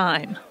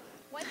time.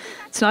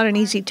 It's not an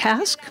easy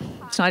task.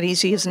 It's not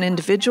easy as an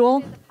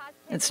individual.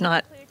 It's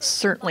not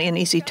certainly an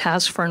easy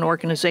task for an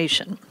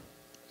organization.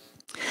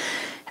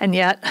 And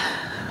yet,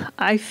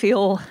 I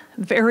feel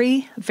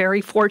very,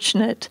 very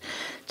fortunate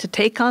to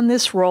take on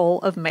this role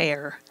of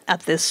mayor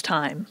at this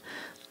time.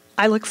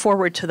 I look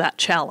forward to that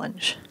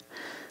challenge.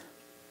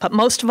 But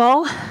most of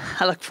all,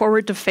 I look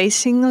forward to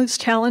facing those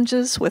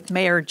challenges with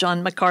Mayor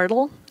John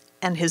McArdle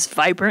and his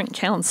vibrant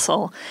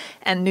council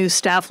and new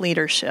staff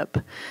leadership,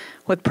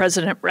 with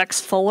President Rex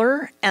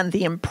Fuller and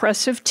the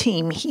impressive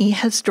team he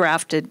has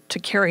drafted to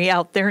carry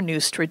out their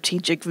new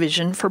strategic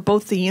vision for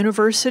both the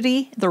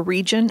university, the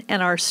region,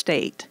 and our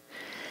state.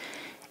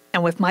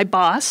 And with my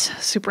boss,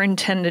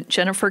 Superintendent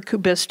Jennifer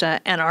Kubista,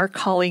 and our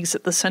colleagues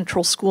at the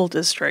Central School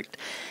District,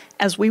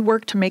 as we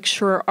work to make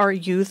sure our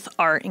youth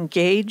are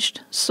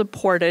engaged,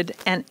 supported,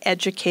 and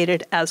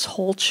educated as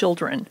whole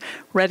children,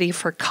 ready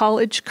for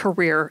college,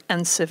 career,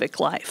 and civic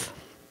life.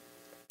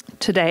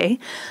 Today,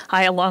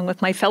 I, along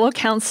with my fellow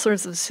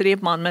counselors of the City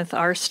of Monmouth,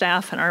 our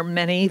staff, and our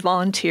many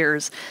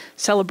volunteers,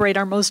 celebrate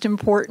our most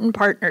important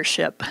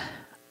partnership,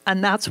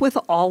 and that's with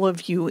all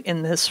of you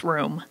in this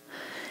room.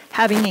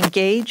 Having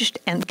engaged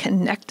and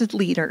connected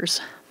leaders,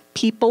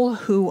 people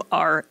who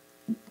are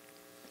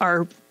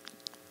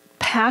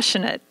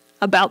passionate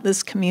about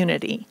this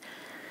community,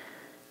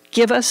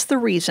 give us the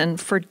reason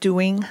for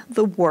doing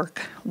the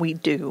work we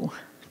do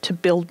to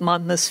build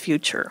Monmouth's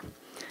future.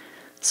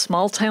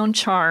 Small town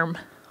charm,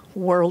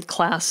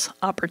 world-class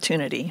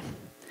opportunity.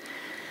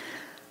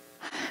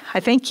 I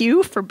thank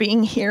you for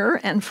being here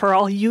and for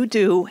all you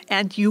do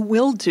and you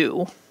will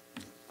do,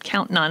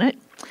 counting on it,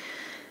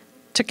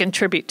 to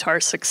contribute to our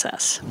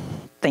success.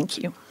 Thank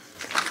you.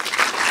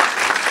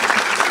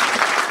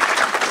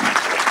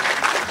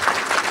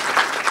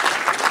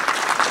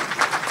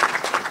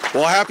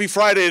 Well, happy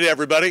Friday to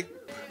everybody.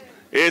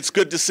 It's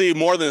good to see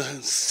more than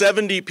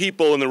 70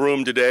 people in the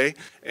room today,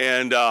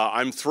 and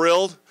I'm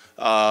thrilled.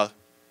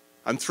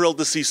 I'm thrilled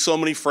to see so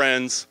many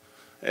friends,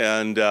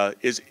 and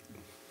this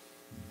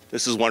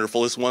is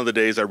wonderful. This is one of the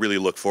days I really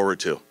look forward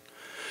to.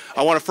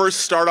 I want to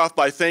first start off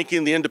by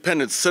thanking the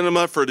Independence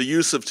Cinema for the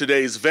use of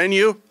today's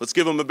venue. Let's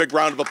give them a big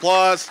round of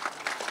applause.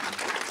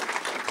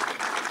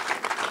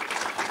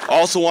 I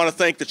also want to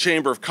thank the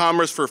Chamber of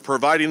Commerce for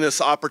providing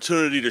this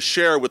opportunity to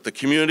share with the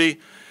community.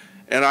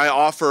 And I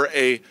offer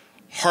a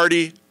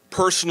hearty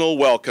personal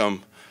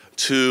welcome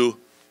to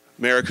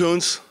Mayor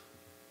Koontz,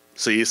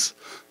 Cease,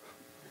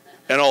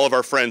 and all of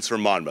our friends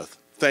from Monmouth.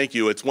 Thank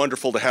you. It's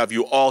wonderful to have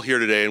you all here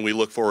today, and we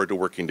look forward to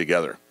working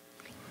together.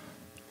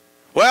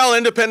 Well,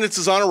 Independence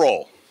is on a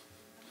roll.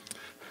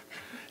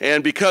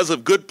 And because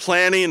of good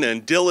planning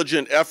and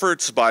diligent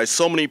efforts by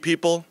so many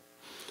people,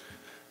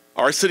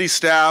 our city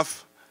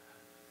staff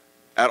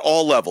at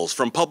all levels,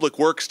 from public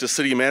works to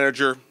city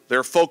manager,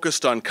 they're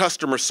focused on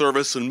customer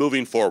service and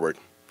moving forward.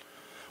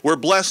 We're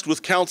blessed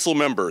with council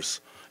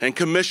members and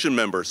commission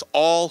members,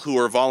 all who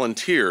are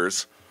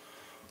volunteers,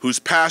 whose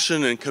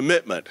passion and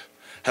commitment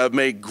have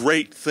made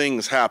great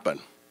things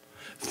happen.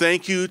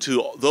 Thank you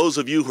to those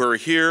of you who are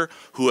here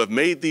who have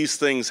made these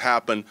things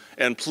happen,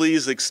 and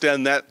please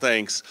extend that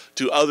thanks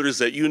to others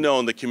that you know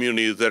in the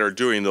community that are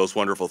doing those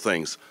wonderful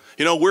things.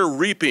 You know, we're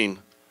reaping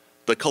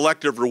the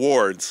collective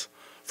rewards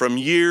from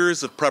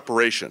years of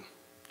preparation,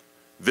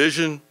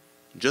 vision,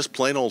 just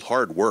plain old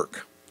hard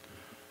work.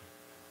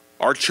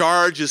 Our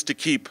charge is to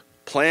keep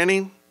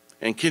planning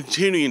and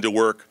continuing to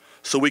work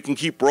so we can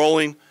keep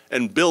rolling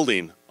and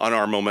building on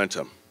our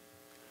momentum.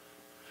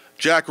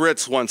 Jack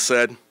Ritz once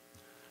said,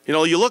 you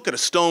know, you look at a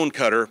stone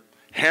cutter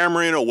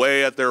hammering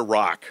away at their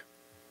rock,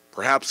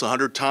 perhaps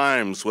 100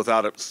 times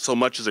without so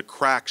much as a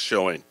crack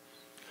showing.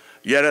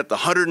 Yet at the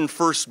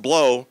 101st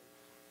blow,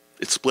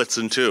 it splits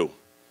in two.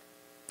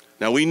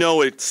 Now we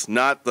know it's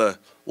not the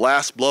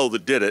last blow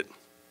that did it.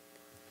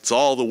 It's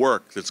all the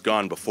work that's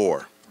gone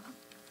before.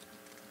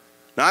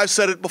 Now I've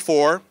said it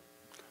before,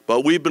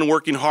 but we've been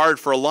working hard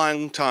for a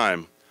long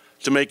time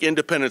to make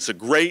Independence a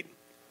great,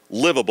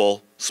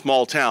 livable,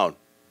 small town,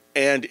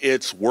 and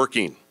it's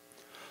working.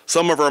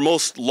 Some of our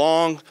most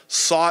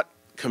long-sought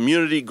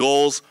community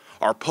goals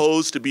are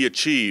posed to be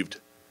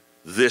achieved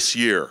this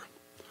year.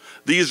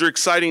 These are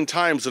exciting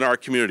times in our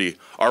community.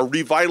 Our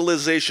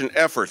revitalization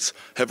efforts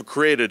have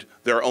created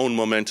their own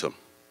momentum.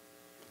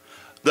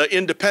 The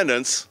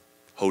Independence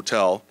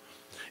Hotel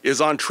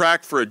is on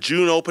track for a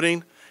June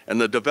opening,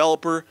 and the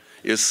developer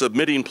is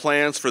submitting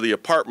plans for the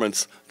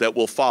apartments that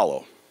will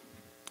follow.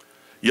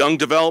 Young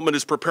Development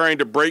is preparing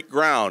to break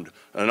ground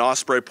on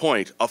Osprey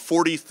Point, a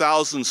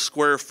 40,000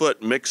 square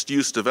foot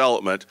mixed-use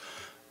development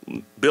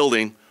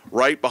building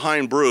right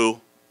behind Brew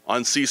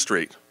on C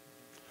Street.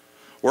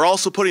 We're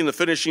also putting the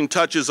finishing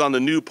touches on the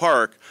new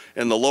park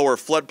in the lower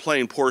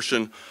floodplain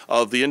portion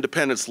of the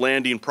Independence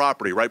Landing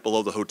property right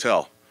below the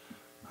hotel.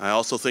 I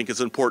also think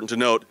it's important to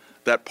note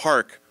that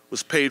park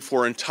was paid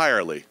for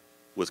entirely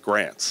with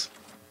grants.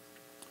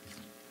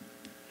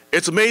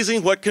 It's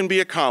amazing what can be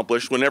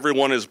accomplished when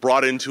everyone is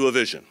brought into a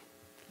vision.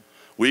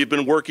 We've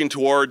been working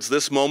towards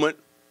this moment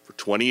for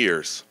 20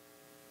 years,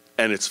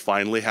 and it's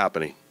finally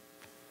happening.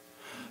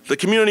 The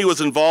community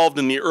was involved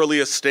in the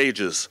earliest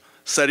stages,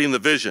 setting the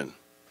vision,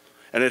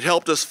 and it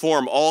helped us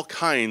form all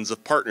kinds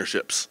of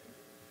partnerships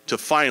to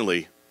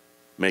finally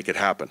make it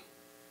happen.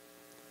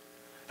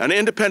 An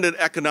independent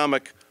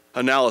economic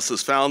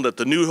analysis found that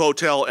the new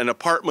hotel and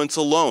apartments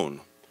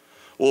alone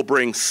will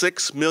bring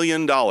 $6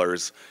 million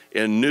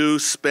in new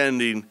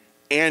spending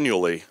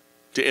annually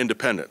to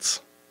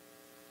Independence.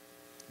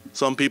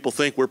 Some people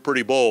think we're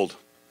pretty bold,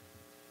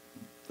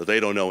 but they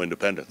don't know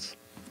Independence.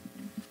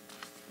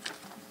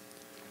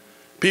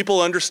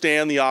 People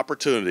understand the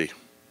opportunity.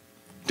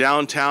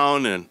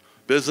 Downtown and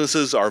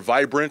businesses are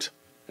vibrant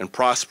and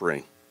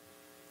prospering.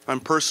 I'm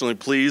personally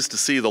pleased to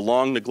see the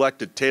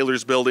long-neglected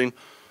Taylor's Building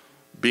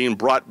being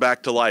brought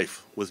back to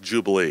life with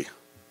Jubilee.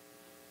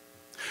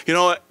 You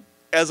know,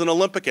 as an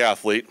Olympic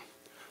athlete,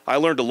 I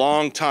learned a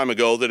long time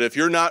ago that if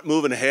you're not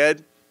moving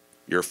ahead,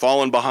 you're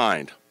falling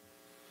behind.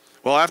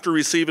 Well, after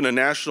receiving a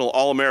National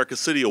All-America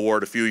City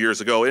Award a few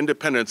years ago,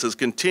 Independence has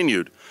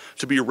continued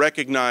to be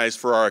recognized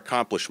for our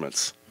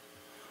accomplishments.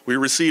 We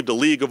received a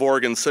League of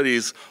Oregon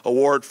Cities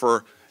Award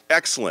for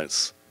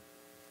excellence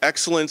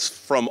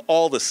from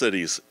all the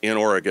cities in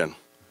Oregon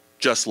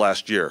just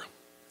last year.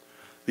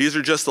 These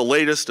are just the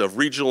latest of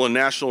regional and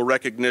national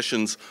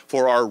recognitions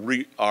for our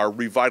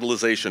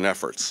revitalization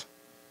efforts.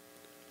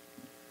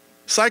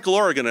 Cycle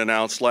Oregon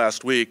announced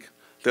last week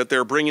that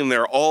they're bringing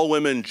their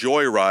all-women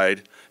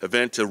Joyride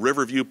event to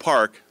Riverview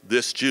Park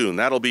this June.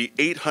 That'll be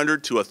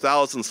 800 to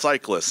 1,000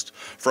 cyclists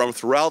from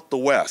throughout the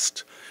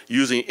West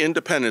using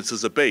Independence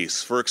as a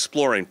base for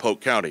exploring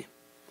Polk County.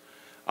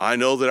 I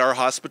know that our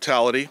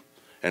hospitality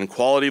and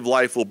quality of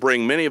life will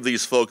bring many of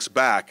these folks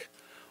back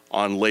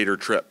on later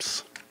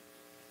trips.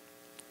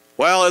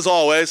 Well, as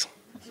always,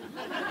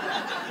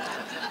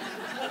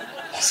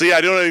 see,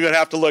 I don't even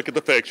have to look at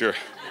the picture.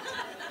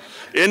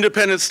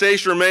 Independence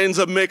Station remains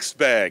a mixed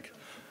bag,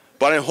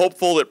 but I'm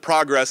hopeful that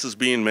progress is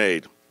being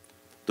made.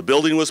 The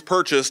building was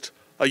purchased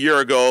a year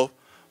ago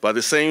by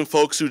the same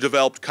folks who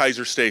developed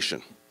Kaiser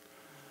Station.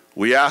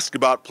 We asked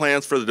about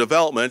plans for the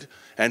development,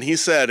 and he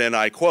said, and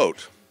I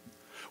quote,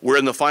 "We're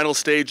in the final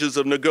stages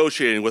of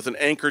negotiating with an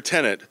anchor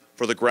tenant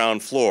for the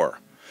ground floor.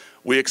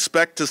 We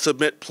expect to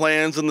submit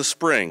plans in the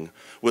spring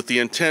with the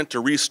intent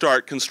to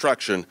restart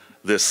construction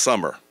this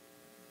summer."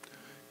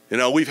 You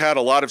know, we've had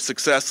a lot of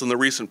success in the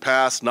recent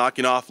past,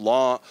 knocking off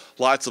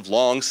lots of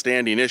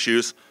long-standing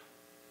issues,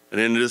 and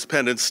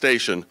Independence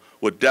Station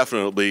would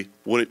definitely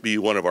wouldn't be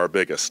one of our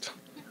biggest.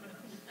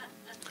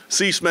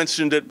 Cease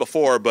mentioned it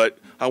before, but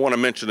I want to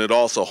mention it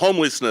also.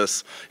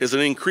 Homelessness is an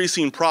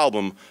increasing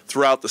problem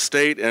throughout the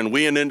state, and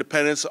we in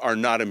Independence are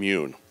not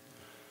immune.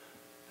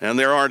 And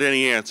there aren't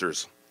any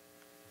answers,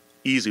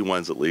 easy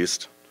ones at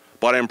least.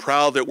 But I'm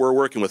proud that we're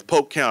working with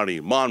Polk County,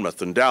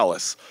 Monmouth, and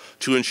Dallas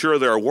to ensure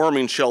there are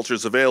warming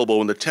shelters available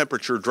when the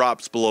temperature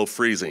drops below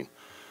freezing.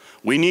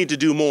 We need to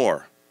do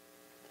more,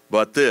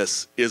 but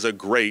this is a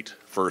great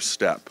first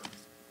step.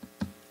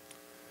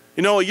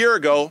 You know, a year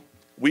ago,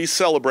 we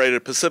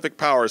celebrated Pacific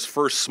Power's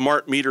first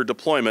smart meter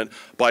deployment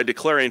by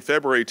declaring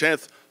February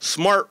 10th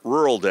Smart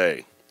Rural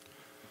Day.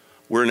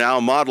 We're now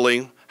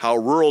modeling how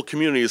rural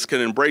communities can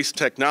embrace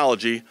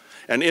technology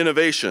and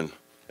innovation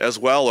as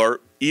well, or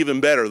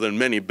even better than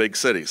many big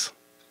cities.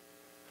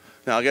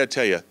 Now, I got to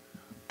tell you,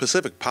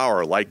 Pacific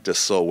Power liked us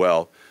so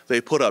well,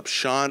 they put up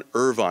Sean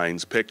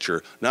Irvine's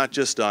picture, not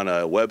just on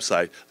a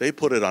website, they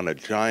put it on a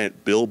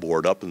giant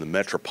billboard up in the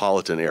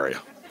metropolitan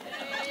area.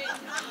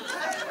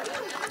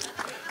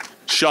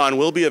 Sean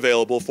will be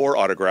available for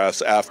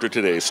autographs after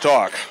today's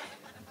talk.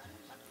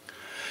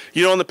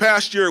 You know, in the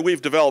past year,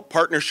 we've developed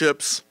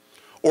partnerships,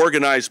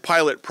 organized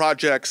pilot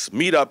projects,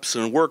 meetups,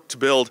 and worked to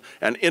build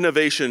an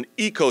innovation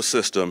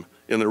ecosystem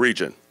in the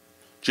region.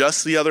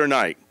 Just the other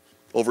night,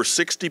 over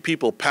 60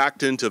 people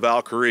packed into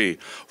Valkyrie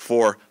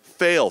for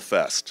Fail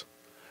Fest,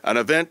 an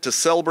event to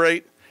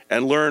celebrate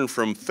and learn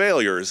from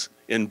failures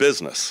in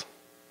business.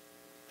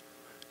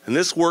 And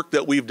this work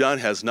that we've done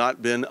has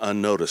not been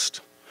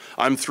unnoticed.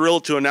 I'm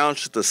thrilled to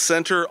announce that the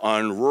Center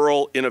on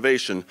Rural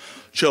Innovation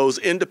chose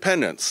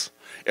Independence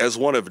as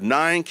one of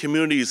 9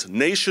 communities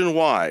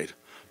nationwide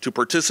to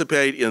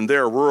participate in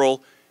their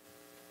Rural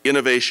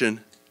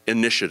Innovation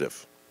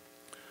Initiative.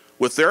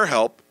 With their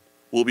help,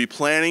 we'll be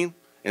planning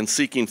and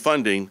seeking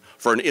funding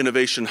for an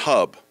innovation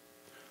hub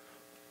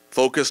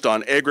focused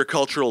on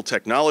agricultural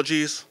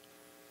technologies,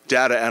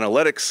 data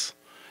analytics,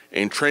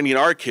 and training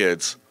our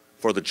kids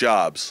for the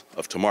jobs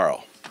of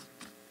tomorrow.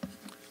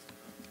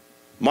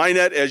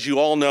 MyNet, as you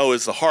all know,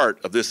 is the heart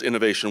of this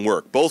innovation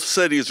work. Both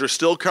cities are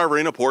still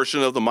covering a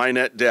portion of the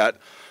MyNet debt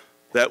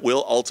that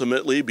will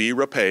ultimately be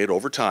repaid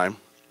over time.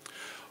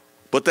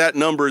 But that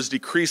number is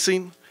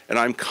decreasing, and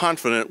I'm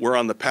confident we're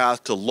on the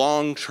path to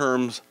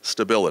long-term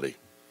stability.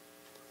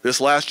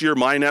 This last year,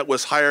 MyNet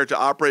was hired to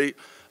operate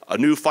a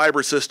new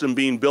fiber system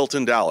being built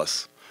in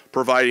Dallas,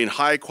 providing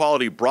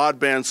high-quality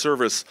broadband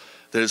service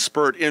that has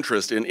spurred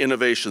interest in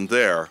innovation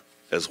there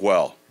as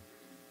well.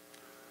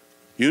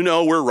 You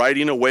know we're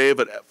riding a wave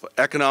of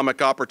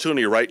economic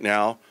opportunity right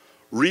now,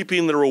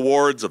 reaping the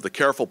rewards of the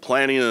careful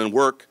planning and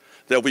work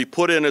that we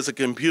put in as a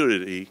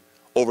community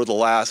over the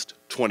last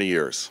 20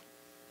 years.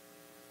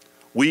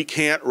 We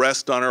can't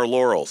rest on our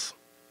laurels.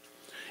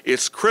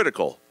 It's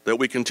critical that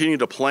we continue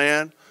to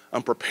plan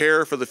and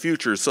prepare for the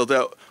future so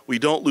that we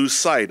don't lose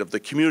sight of the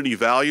community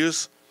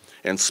values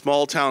and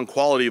small-town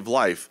quality of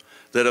life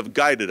that have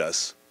guided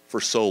us for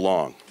so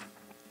long.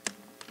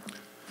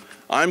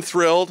 I'm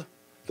thrilled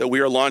that we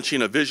are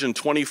launching a Vision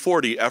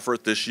 2040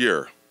 effort this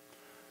year.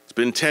 It's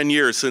been 10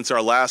 years since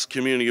our last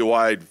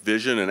community-wide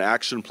vision and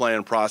action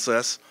plan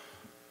process,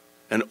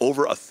 and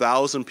over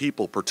 1,000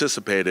 people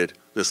participated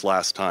this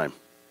last time.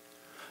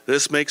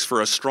 This makes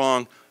for a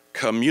strong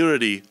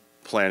community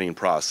planning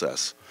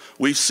process.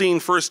 We've seen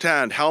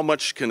firsthand how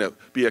much can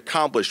be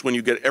accomplished when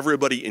you get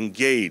everybody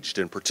engaged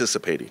and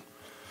participating.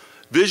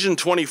 Vision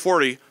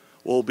 2040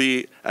 will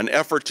be an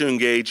effort to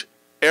engage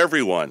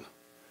everyone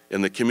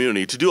in the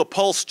community, to do a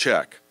pulse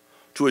check,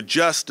 to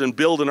adjust and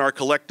build in our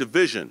collective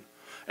vision,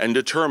 and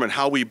determine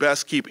how we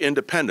best keep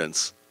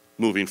independence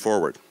moving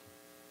forward.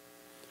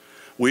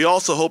 We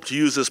also hope to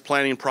use this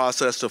planning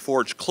process to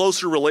forge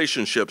closer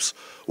relationships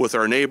with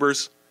our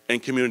neighbors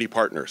and community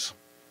partners.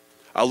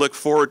 I look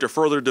forward to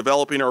further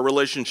developing our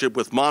relationship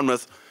with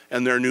Monmouth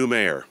and their new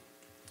mayor.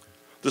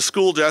 The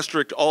school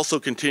district also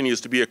continues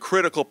to be a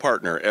critical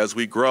partner as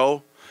we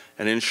grow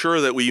and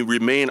ensure that we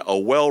remain a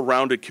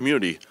well-rounded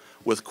community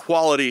with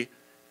quality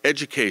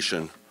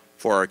education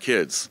for our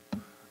kids.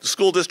 The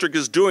school district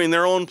is doing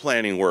their own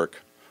planning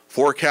work,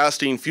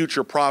 forecasting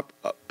future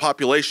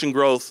population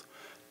growth,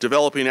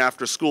 developing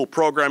after-school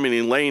programming,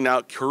 and laying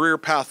out career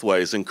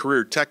pathways and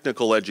career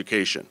technical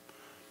education.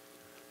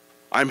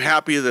 I'm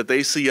happy that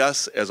they see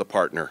us as a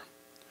partner,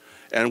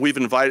 and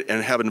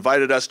have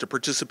invited us to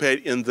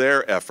participate in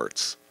their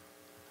efforts,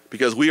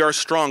 because we are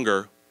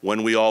stronger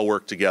when we all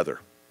work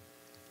together.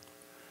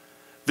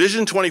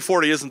 Vision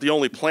 2040 isn't the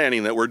only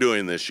planning that we're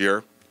doing this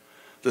year.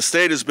 The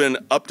state has been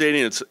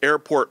updating its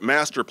airport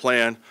master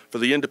plan for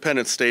the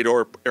Independence State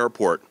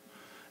Airport,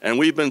 and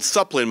we've been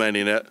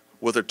supplementing it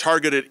with a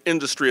targeted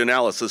industry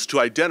analysis to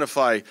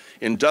identify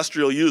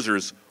industrial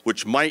users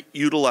which might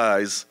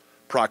utilize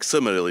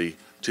proximity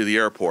to the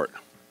airport.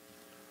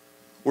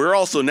 We're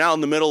also now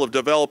in the middle of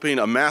developing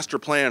a master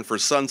plan for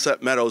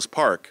Sunset Meadows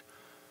Park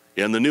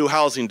in the new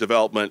housing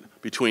development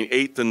between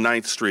 8th and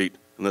 9th Street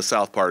in the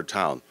south part of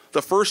town.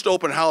 The first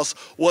open house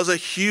was a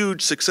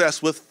huge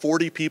success with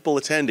 40 people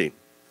attending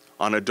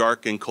on a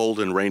dark and cold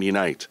and rainy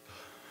night.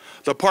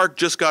 The park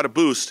just got a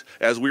boost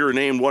as we were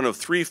named one of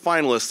 3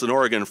 finalists in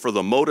Oregon for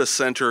the MOTA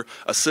Center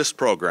Assist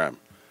Program.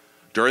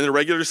 During the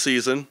regular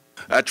season,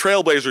 at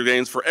Trailblazer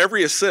games, for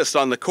every assist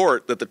on the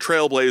court that the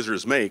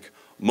Trailblazers make,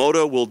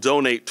 MOTA will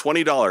donate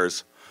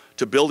 $20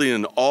 to building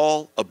an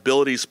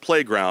all-abilities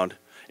playground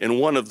in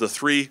one of the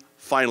 3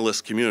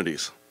 finalist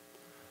communities.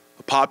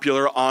 A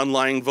popular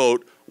online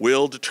vote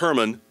will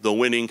determine the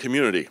winning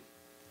community.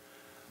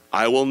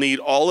 I will need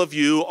all of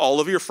you, all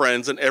of your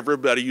friends, and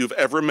everybody you've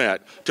ever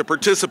met to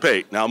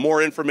participate. Now,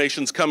 more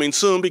information's coming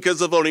soon because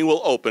the voting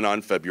will open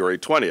on February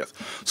 20th.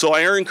 So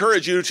I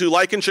encourage you to,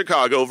 like in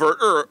Chicago,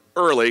 vote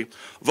early,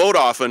 vote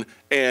often,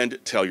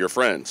 and tell your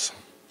friends.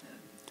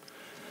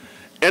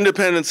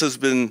 Independence has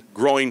been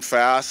growing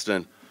fast,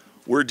 and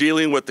we're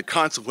dealing with the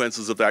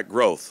consequences of that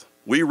growth.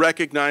 We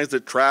recognize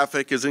that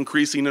traffic is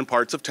increasing in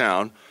parts of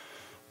town,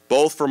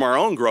 both from our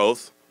own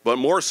growth, but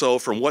more so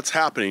from what's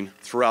happening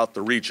throughout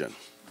the region.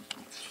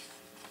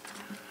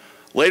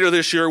 Later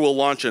this year, we'll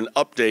launch an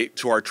update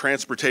to our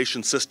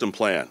transportation system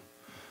plan.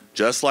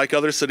 Just like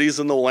other cities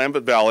in the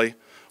Willamette Valley,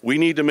 we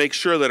need to make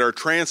sure that our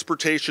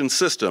transportation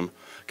system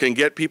can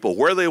get people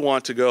where they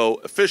want to go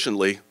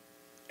efficiently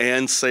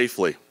and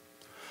safely.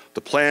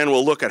 The plan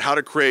will look at how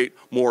to create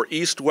more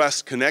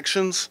east-west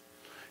connections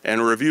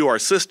and review our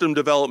system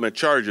development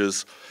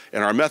charges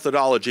and our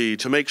methodology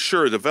to make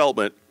sure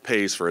development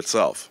pays for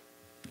itself.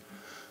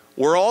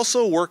 We're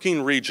also working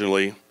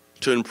regionally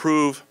to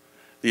improve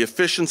the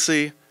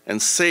efficiency and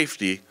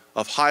safety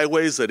of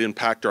highways that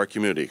impact our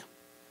community.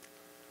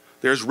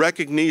 There's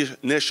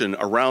recognition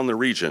around the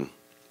region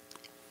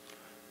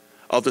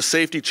of the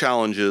safety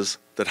challenges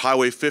that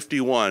Highway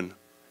 51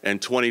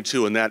 and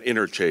 22 and that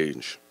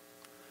interchange.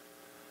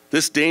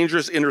 This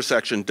dangerous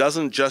intersection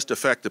doesn't just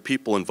affect the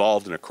people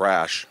involved in a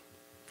crash.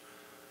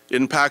 It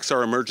impacts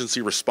our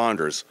emergency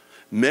responders,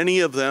 many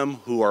of them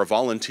who are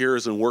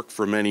volunteers and work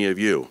for many of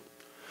you.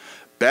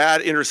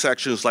 Bad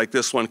intersections like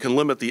this one can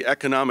limit the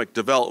economic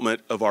development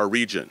of our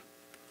region.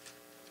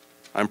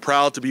 I'm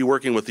proud to be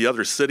working with the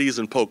other cities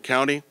in Polk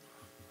County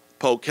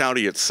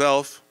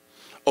itself,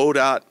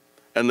 ODOT,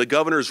 and the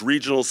Governor's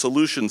Regional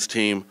Solutions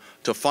Team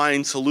to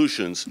find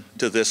solutions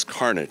to this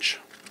carnage.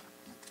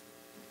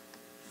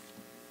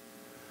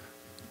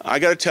 I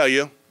got to tell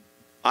you,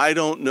 I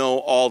don't know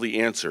all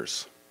the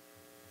answers.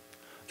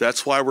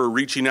 That's why we're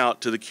reaching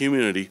out to the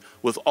community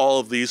with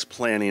all of these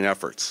planning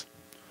efforts.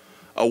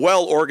 A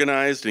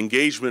well-organized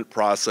engagement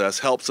process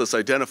helps us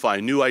identify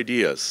new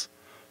ideas,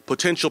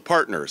 potential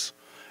partners,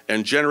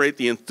 and generate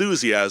the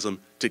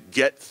enthusiasm to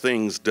get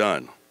things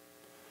done.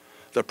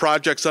 The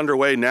projects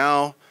underway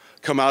now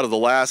come out of the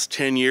last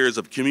 10 years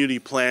of community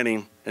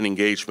planning and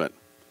engagement.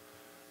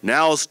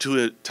 Now is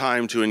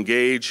time to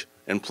engage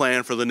and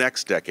plan for the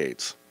next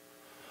decades.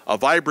 A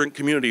vibrant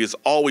community is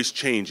always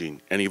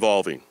changing and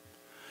evolving.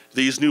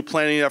 These new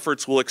planning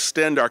efforts will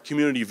extend our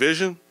community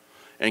vision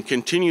and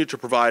continue to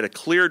provide a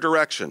clear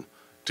direction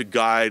to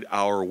guide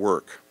our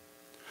work.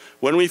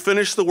 When we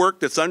finish the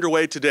work that's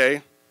underway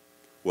today,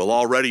 we'll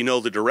already know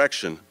the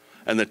direction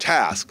and the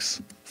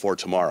tasks for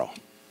tomorrow.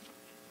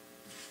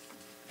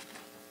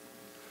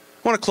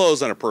 I want to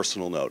close on a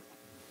personal note.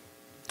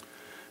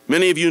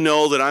 Many of you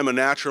know that I'm a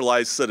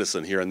naturalized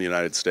citizen here in the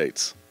United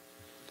States.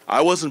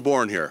 I wasn't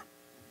born here.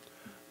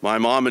 My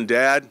mom and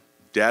dad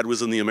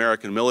was in the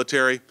American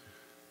military,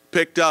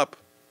 picked up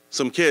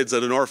some kids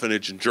at an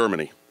orphanage in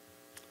Germany.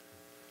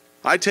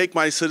 I take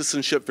my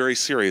citizenship very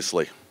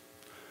seriously.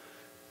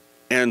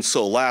 And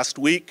so last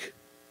week,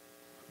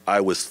 I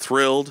was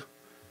thrilled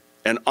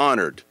and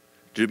honored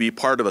to be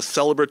part of a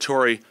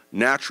celebratory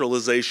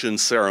naturalization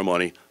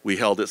ceremony we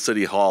held at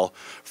City Hall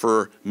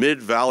for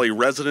Mid-Valley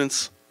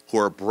residents who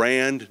are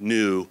brand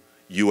new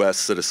U.S.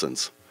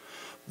 citizens.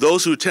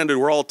 Those who attended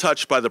were all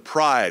touched by the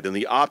pride and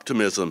the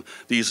optimism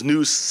these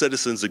new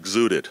citizens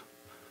exuded.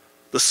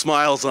 The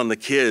smiles on the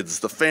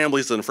kids, the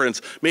families and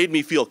friends made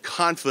me feel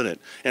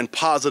confident and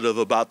positive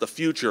about the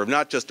future of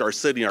not just our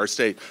city and our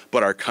state,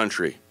 but our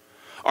country.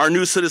 Our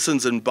new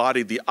citizens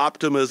embodied the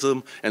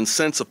optimism and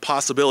sense of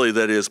possibility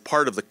that is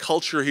part of the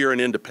culture here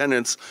in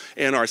Independence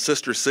and our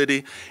sister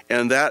city,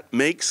 and that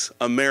makes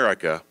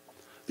America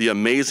the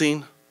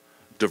amazing,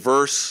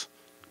 diverse,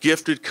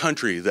 gifted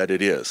country that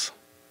it is.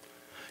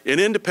 In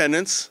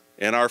Independence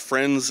and our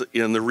friends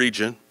in the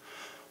region,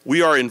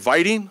 we are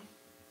inviting,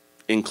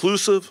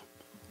 inclusive,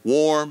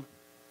 warm,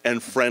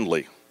 and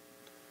friendly.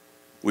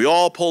 We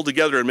all pull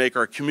together and make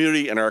our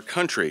community and our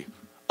country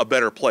a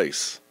better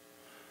place.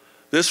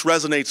 This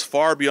resonates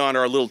far beyond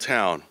our little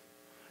town,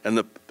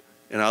 and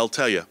I'll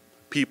tell you,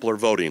 people are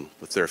voting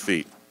with their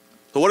feet.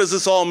 So what does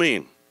this all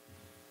mean?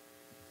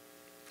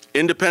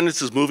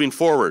 Independence is moving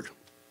forward,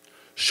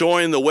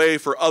 showing the way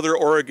for other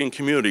Oregon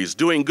communities,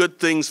 doing good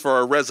things for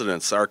our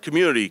residents, our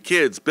community,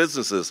 kids,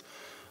 businesses,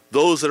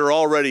 those that are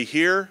already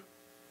here,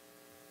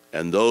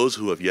 and those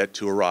who have yet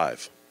to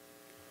arrive.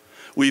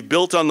 We've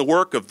built on the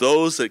work of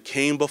those that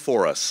came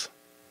before us,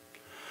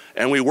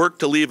 and we work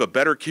to leave a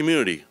better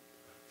community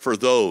for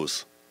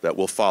those that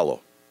will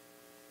follow.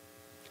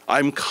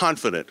 I'm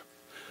confident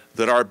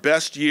that our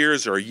best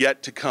years are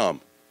yet to come.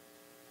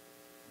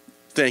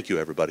 Thank you,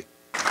 everybody.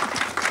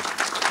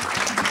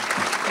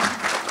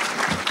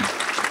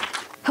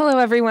 Hello,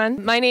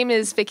 everyone. My name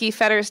is Vicki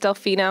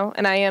Fetters-Delfino,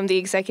 and I am the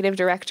Executive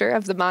Director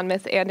of the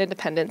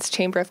Monmouth-Independence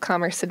Chamber of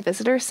Commerce and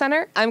Visitor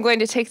Center. I'm going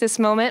to take this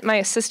moment. My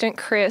assistant,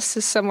 Chris,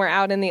 is somewhere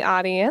out in the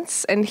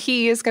audience, and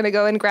he is going to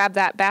go and grab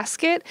that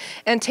basket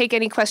and take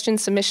any question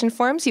submission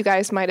forms you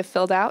guys might have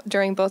filled out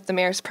during both the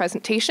mayor's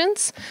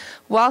presentations.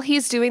 While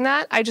he's doing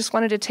that, I just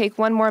wanted to take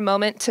one more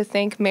moment to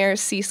thank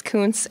Mayors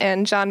Koontz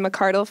and John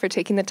McArdle for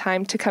taking the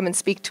time to come and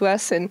speak to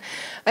us,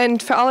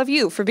 and for all of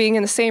you for being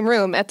in the same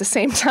room at the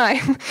same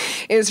time.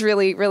 Is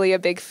really, really a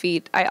big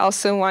feat. I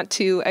also want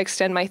to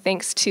extend my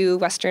thanks to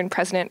Western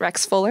President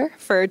Rex Fuller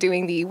for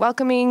doing the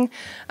welcoming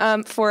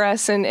for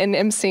us and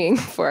emceeing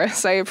for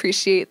us. I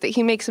appreciate that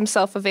he makes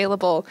himself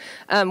available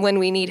when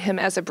we need him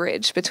as a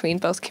bridge between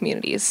both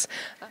communities.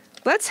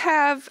 Let's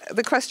have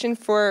the question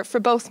for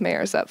both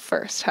mayors up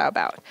first. How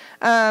about?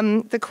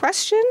 The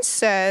question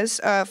says,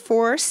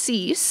 for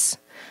Cease,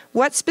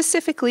 what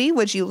specifically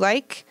would you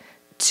like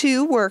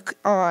to work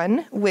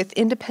on with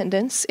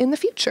Independence in the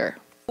future?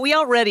 We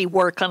already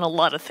work on a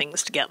lot of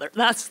things together.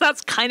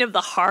 That's kind of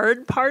the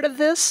hard part of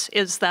this,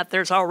 is that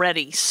there's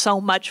already so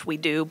much we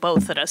do,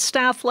 both at a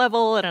staff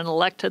level, at an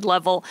elected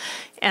level,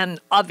 and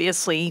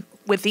obviously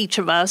with each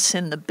of us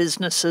in the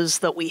businesses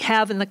that we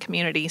have in the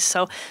community.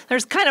 So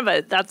there's kind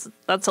of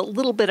that's a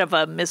little bit of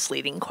a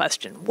misleading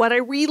question. What I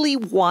really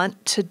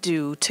want to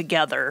do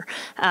together,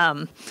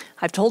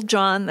 I've told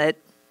John that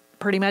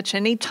pretty much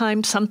any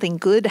time something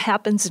good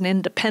happens in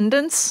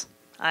Independence,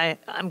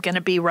 I'm going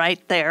to be right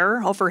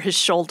there over his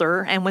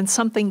shoulder. And when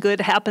something good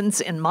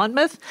happens in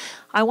Monmouth,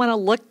 I want to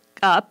look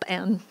up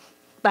and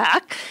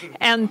back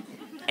and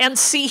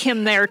see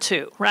him there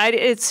too, right?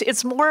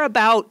 It's more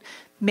about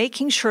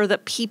making sure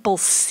that people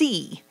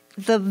see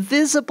the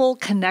visible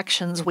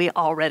connections we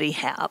already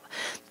have.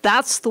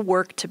 That's the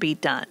work to be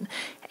done.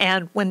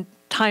 And when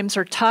times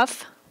are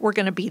tough, we're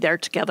going to be there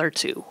together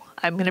too.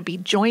 I'm going to be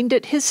joined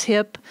at his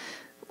hip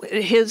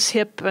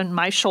and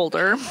my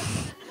shoulder.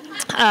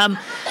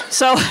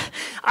 So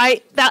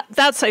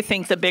that's I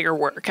think the bigger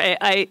work.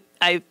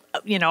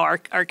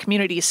 Our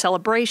community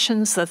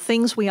celebrations, the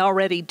things we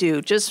already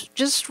do,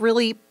 just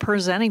really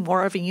presenting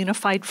more of a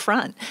unified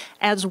front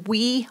as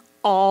we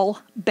all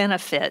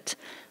benefit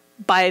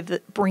by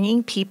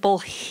bringing people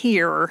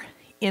here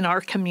in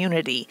our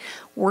community,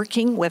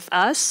 working with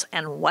us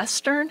and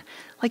Western.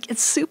 Like,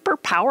 it's super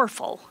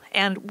powerful,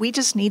 and we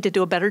just need to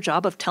do a better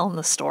job of telling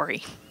the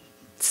story.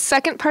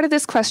 Second part of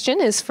this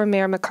question is from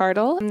Mayor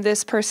McArdle.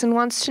 This person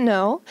wants to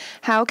know,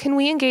 how can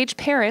we engage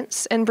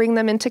parents and bring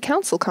them into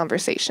council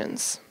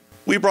conversations?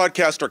 We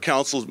broadcast our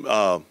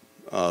council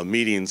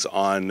meetings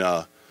on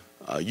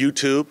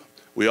YouTube.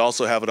 We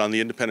also have it on the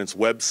Independence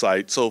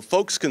website, so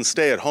folks can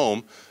stay at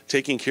home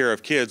taking care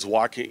of kids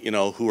walking,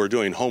 who are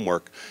doing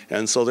homework.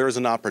 And so there is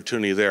an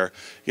opportunity there.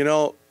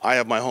 I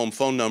have my home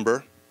phone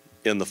number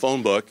in the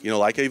phone book.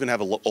 Like I even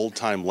have an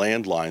old-time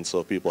landline,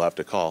 so if people have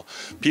to call.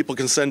 People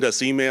can send us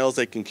emails.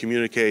 They can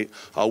communicate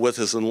with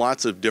us in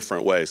lots of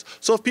different ways.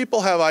 So if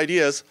people have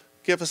ideas,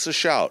 give us a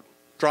shout.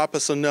 Drop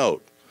us a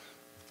note.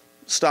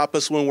 Stop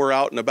us when we're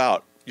out and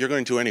about. You're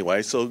going to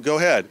anyway, so go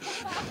ahead.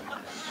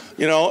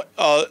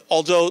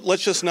 Although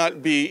let's just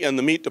not be in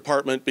the meat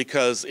department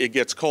because it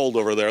gets cold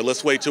over there.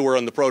 Let's wait till we're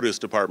in the produce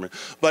department.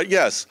 But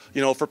yes,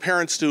 for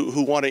parents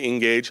who want to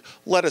engage,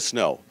 let us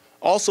know.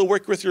 Also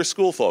work with your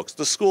school folks.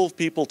 The school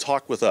people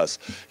talk with us.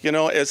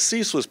 As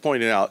Cease was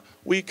pointing out,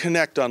 we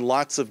connect on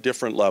lots of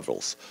different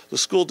levels. The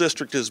school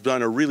district has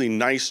done a really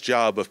nice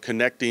job of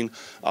connecting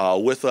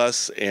with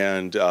us,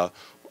 and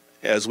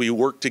as we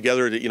work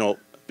together to,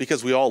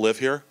 because we all live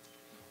here,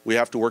 we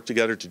have to work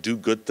together to do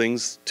good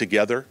things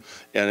together,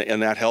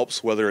 and that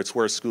helps, whether it's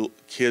where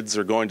kids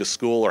are going to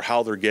school or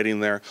how they're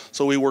getting there.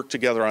 So we work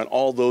together on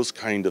all those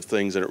kind of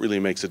things, and it really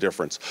makes a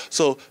difference.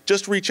 So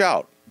just reach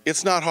out.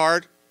 It's not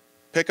hard.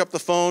 Pick up the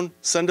phone,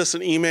 send us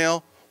an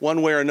email.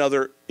 One way or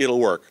another, it'll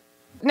work.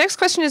 Next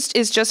question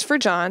is just for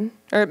John,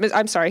 or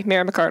I'm sorry,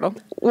 Mayor McArdle.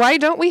 Why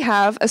don't we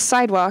have a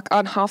sidewalk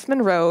on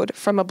Hoffman Road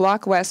from a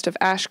block west of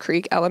Ash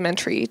Creek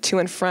Elementary to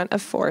in front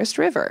of Forest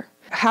River?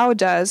 How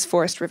does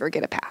Forest River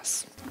get a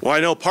pass? Well, I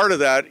know part of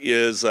that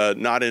is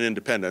not in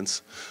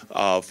Independence.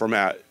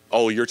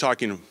 You're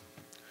talking,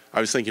 I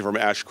was thinking from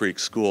Ash Creek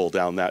School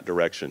down that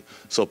direction.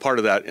 So part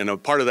of that,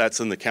 and part of that's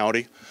in the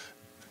county.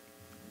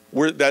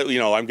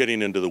 I'm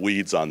getting into the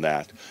weeds on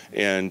that.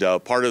 And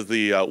part of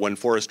the, when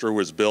Forest River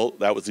was built,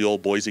 that was the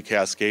old Boise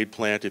Cascade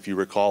plant, if you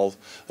recall.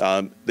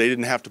 They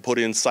didn't have to put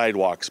in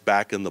sidewalks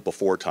back in the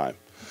before time.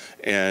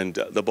 And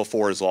the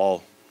before is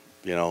all,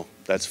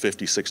 that's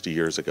 50, 60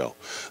 years ago.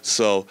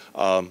 So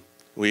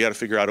we got to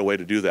figure out a way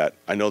to do that.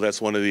 I know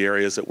that's one of the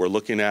areas that we're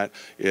looking at,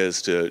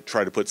 is to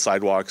try to put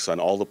sidewalks on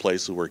all the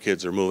places where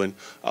kids are moving.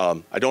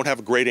 I don't have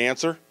a great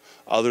answer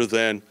other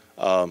than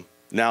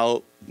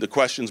now the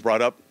question's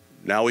brought up.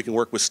 Now we can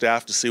work with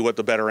staff to see what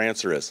the better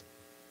answer is.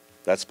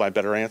 That's my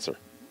better answer.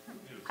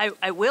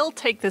 I will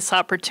take this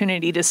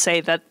opportunity to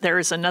say that there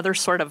is another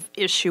sort of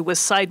issue with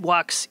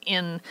sidewalks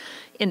in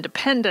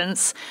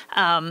Independence,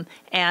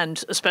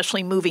 and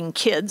especially moving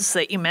kids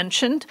that you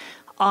mentioned.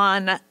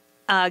 On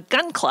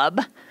Gun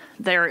Club,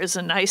 there is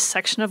a nice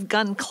section of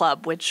Gun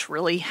Club, which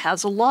really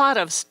has a lot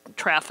of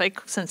traffic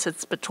since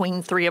it's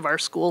between 3 of our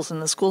schools in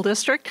the school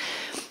district.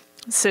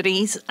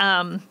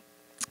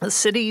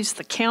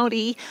 The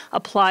county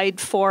applied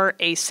for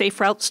a Safe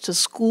Routes to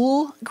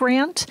School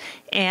grant,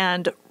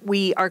 and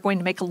we are going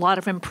to make a lot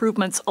of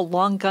improvements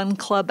along Gun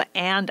Club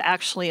and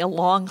actually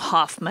along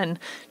Hoffman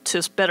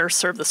to better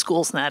serve the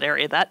schools in that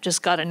area. That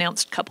just got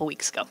announced a couple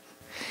weeks ago.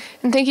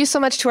 And thank you so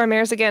much to our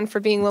mayors again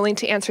for being willing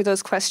to answer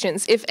those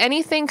questions. If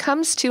anything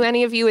comes to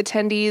any of you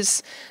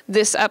attendees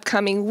this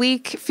upcoming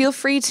week, feel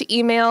free to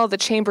email the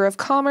Chamber of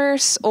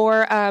Commerce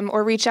or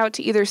reach out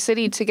to either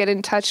city to get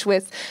in touch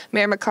with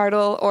Mayor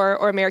McArdle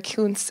or Mayor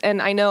Koontz.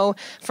 And I know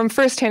from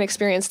firsthand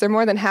experience, they're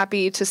more than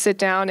happy to sit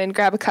down and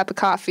grab a cup of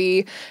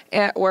coffee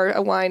or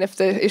a wine if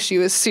the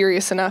issue is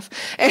serious enough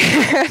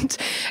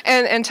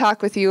and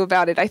talk with you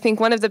about it. I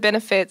think one of the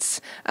benefits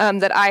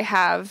that I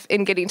have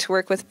in getting to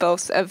work with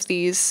both of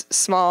these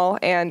small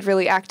and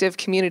really active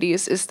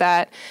communities is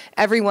that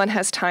everyone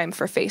has time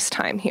for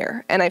FaceTime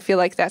here. And I feel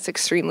like that's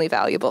extremely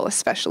valuable,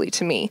 especially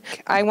to me.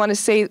 I want to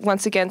say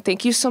once again,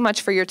 thank you so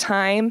much for your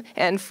time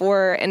and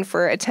for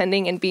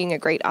attending and being a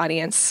great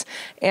audience.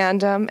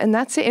 And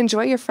that's it.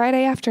 Enjoy your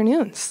Friday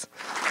afternoons.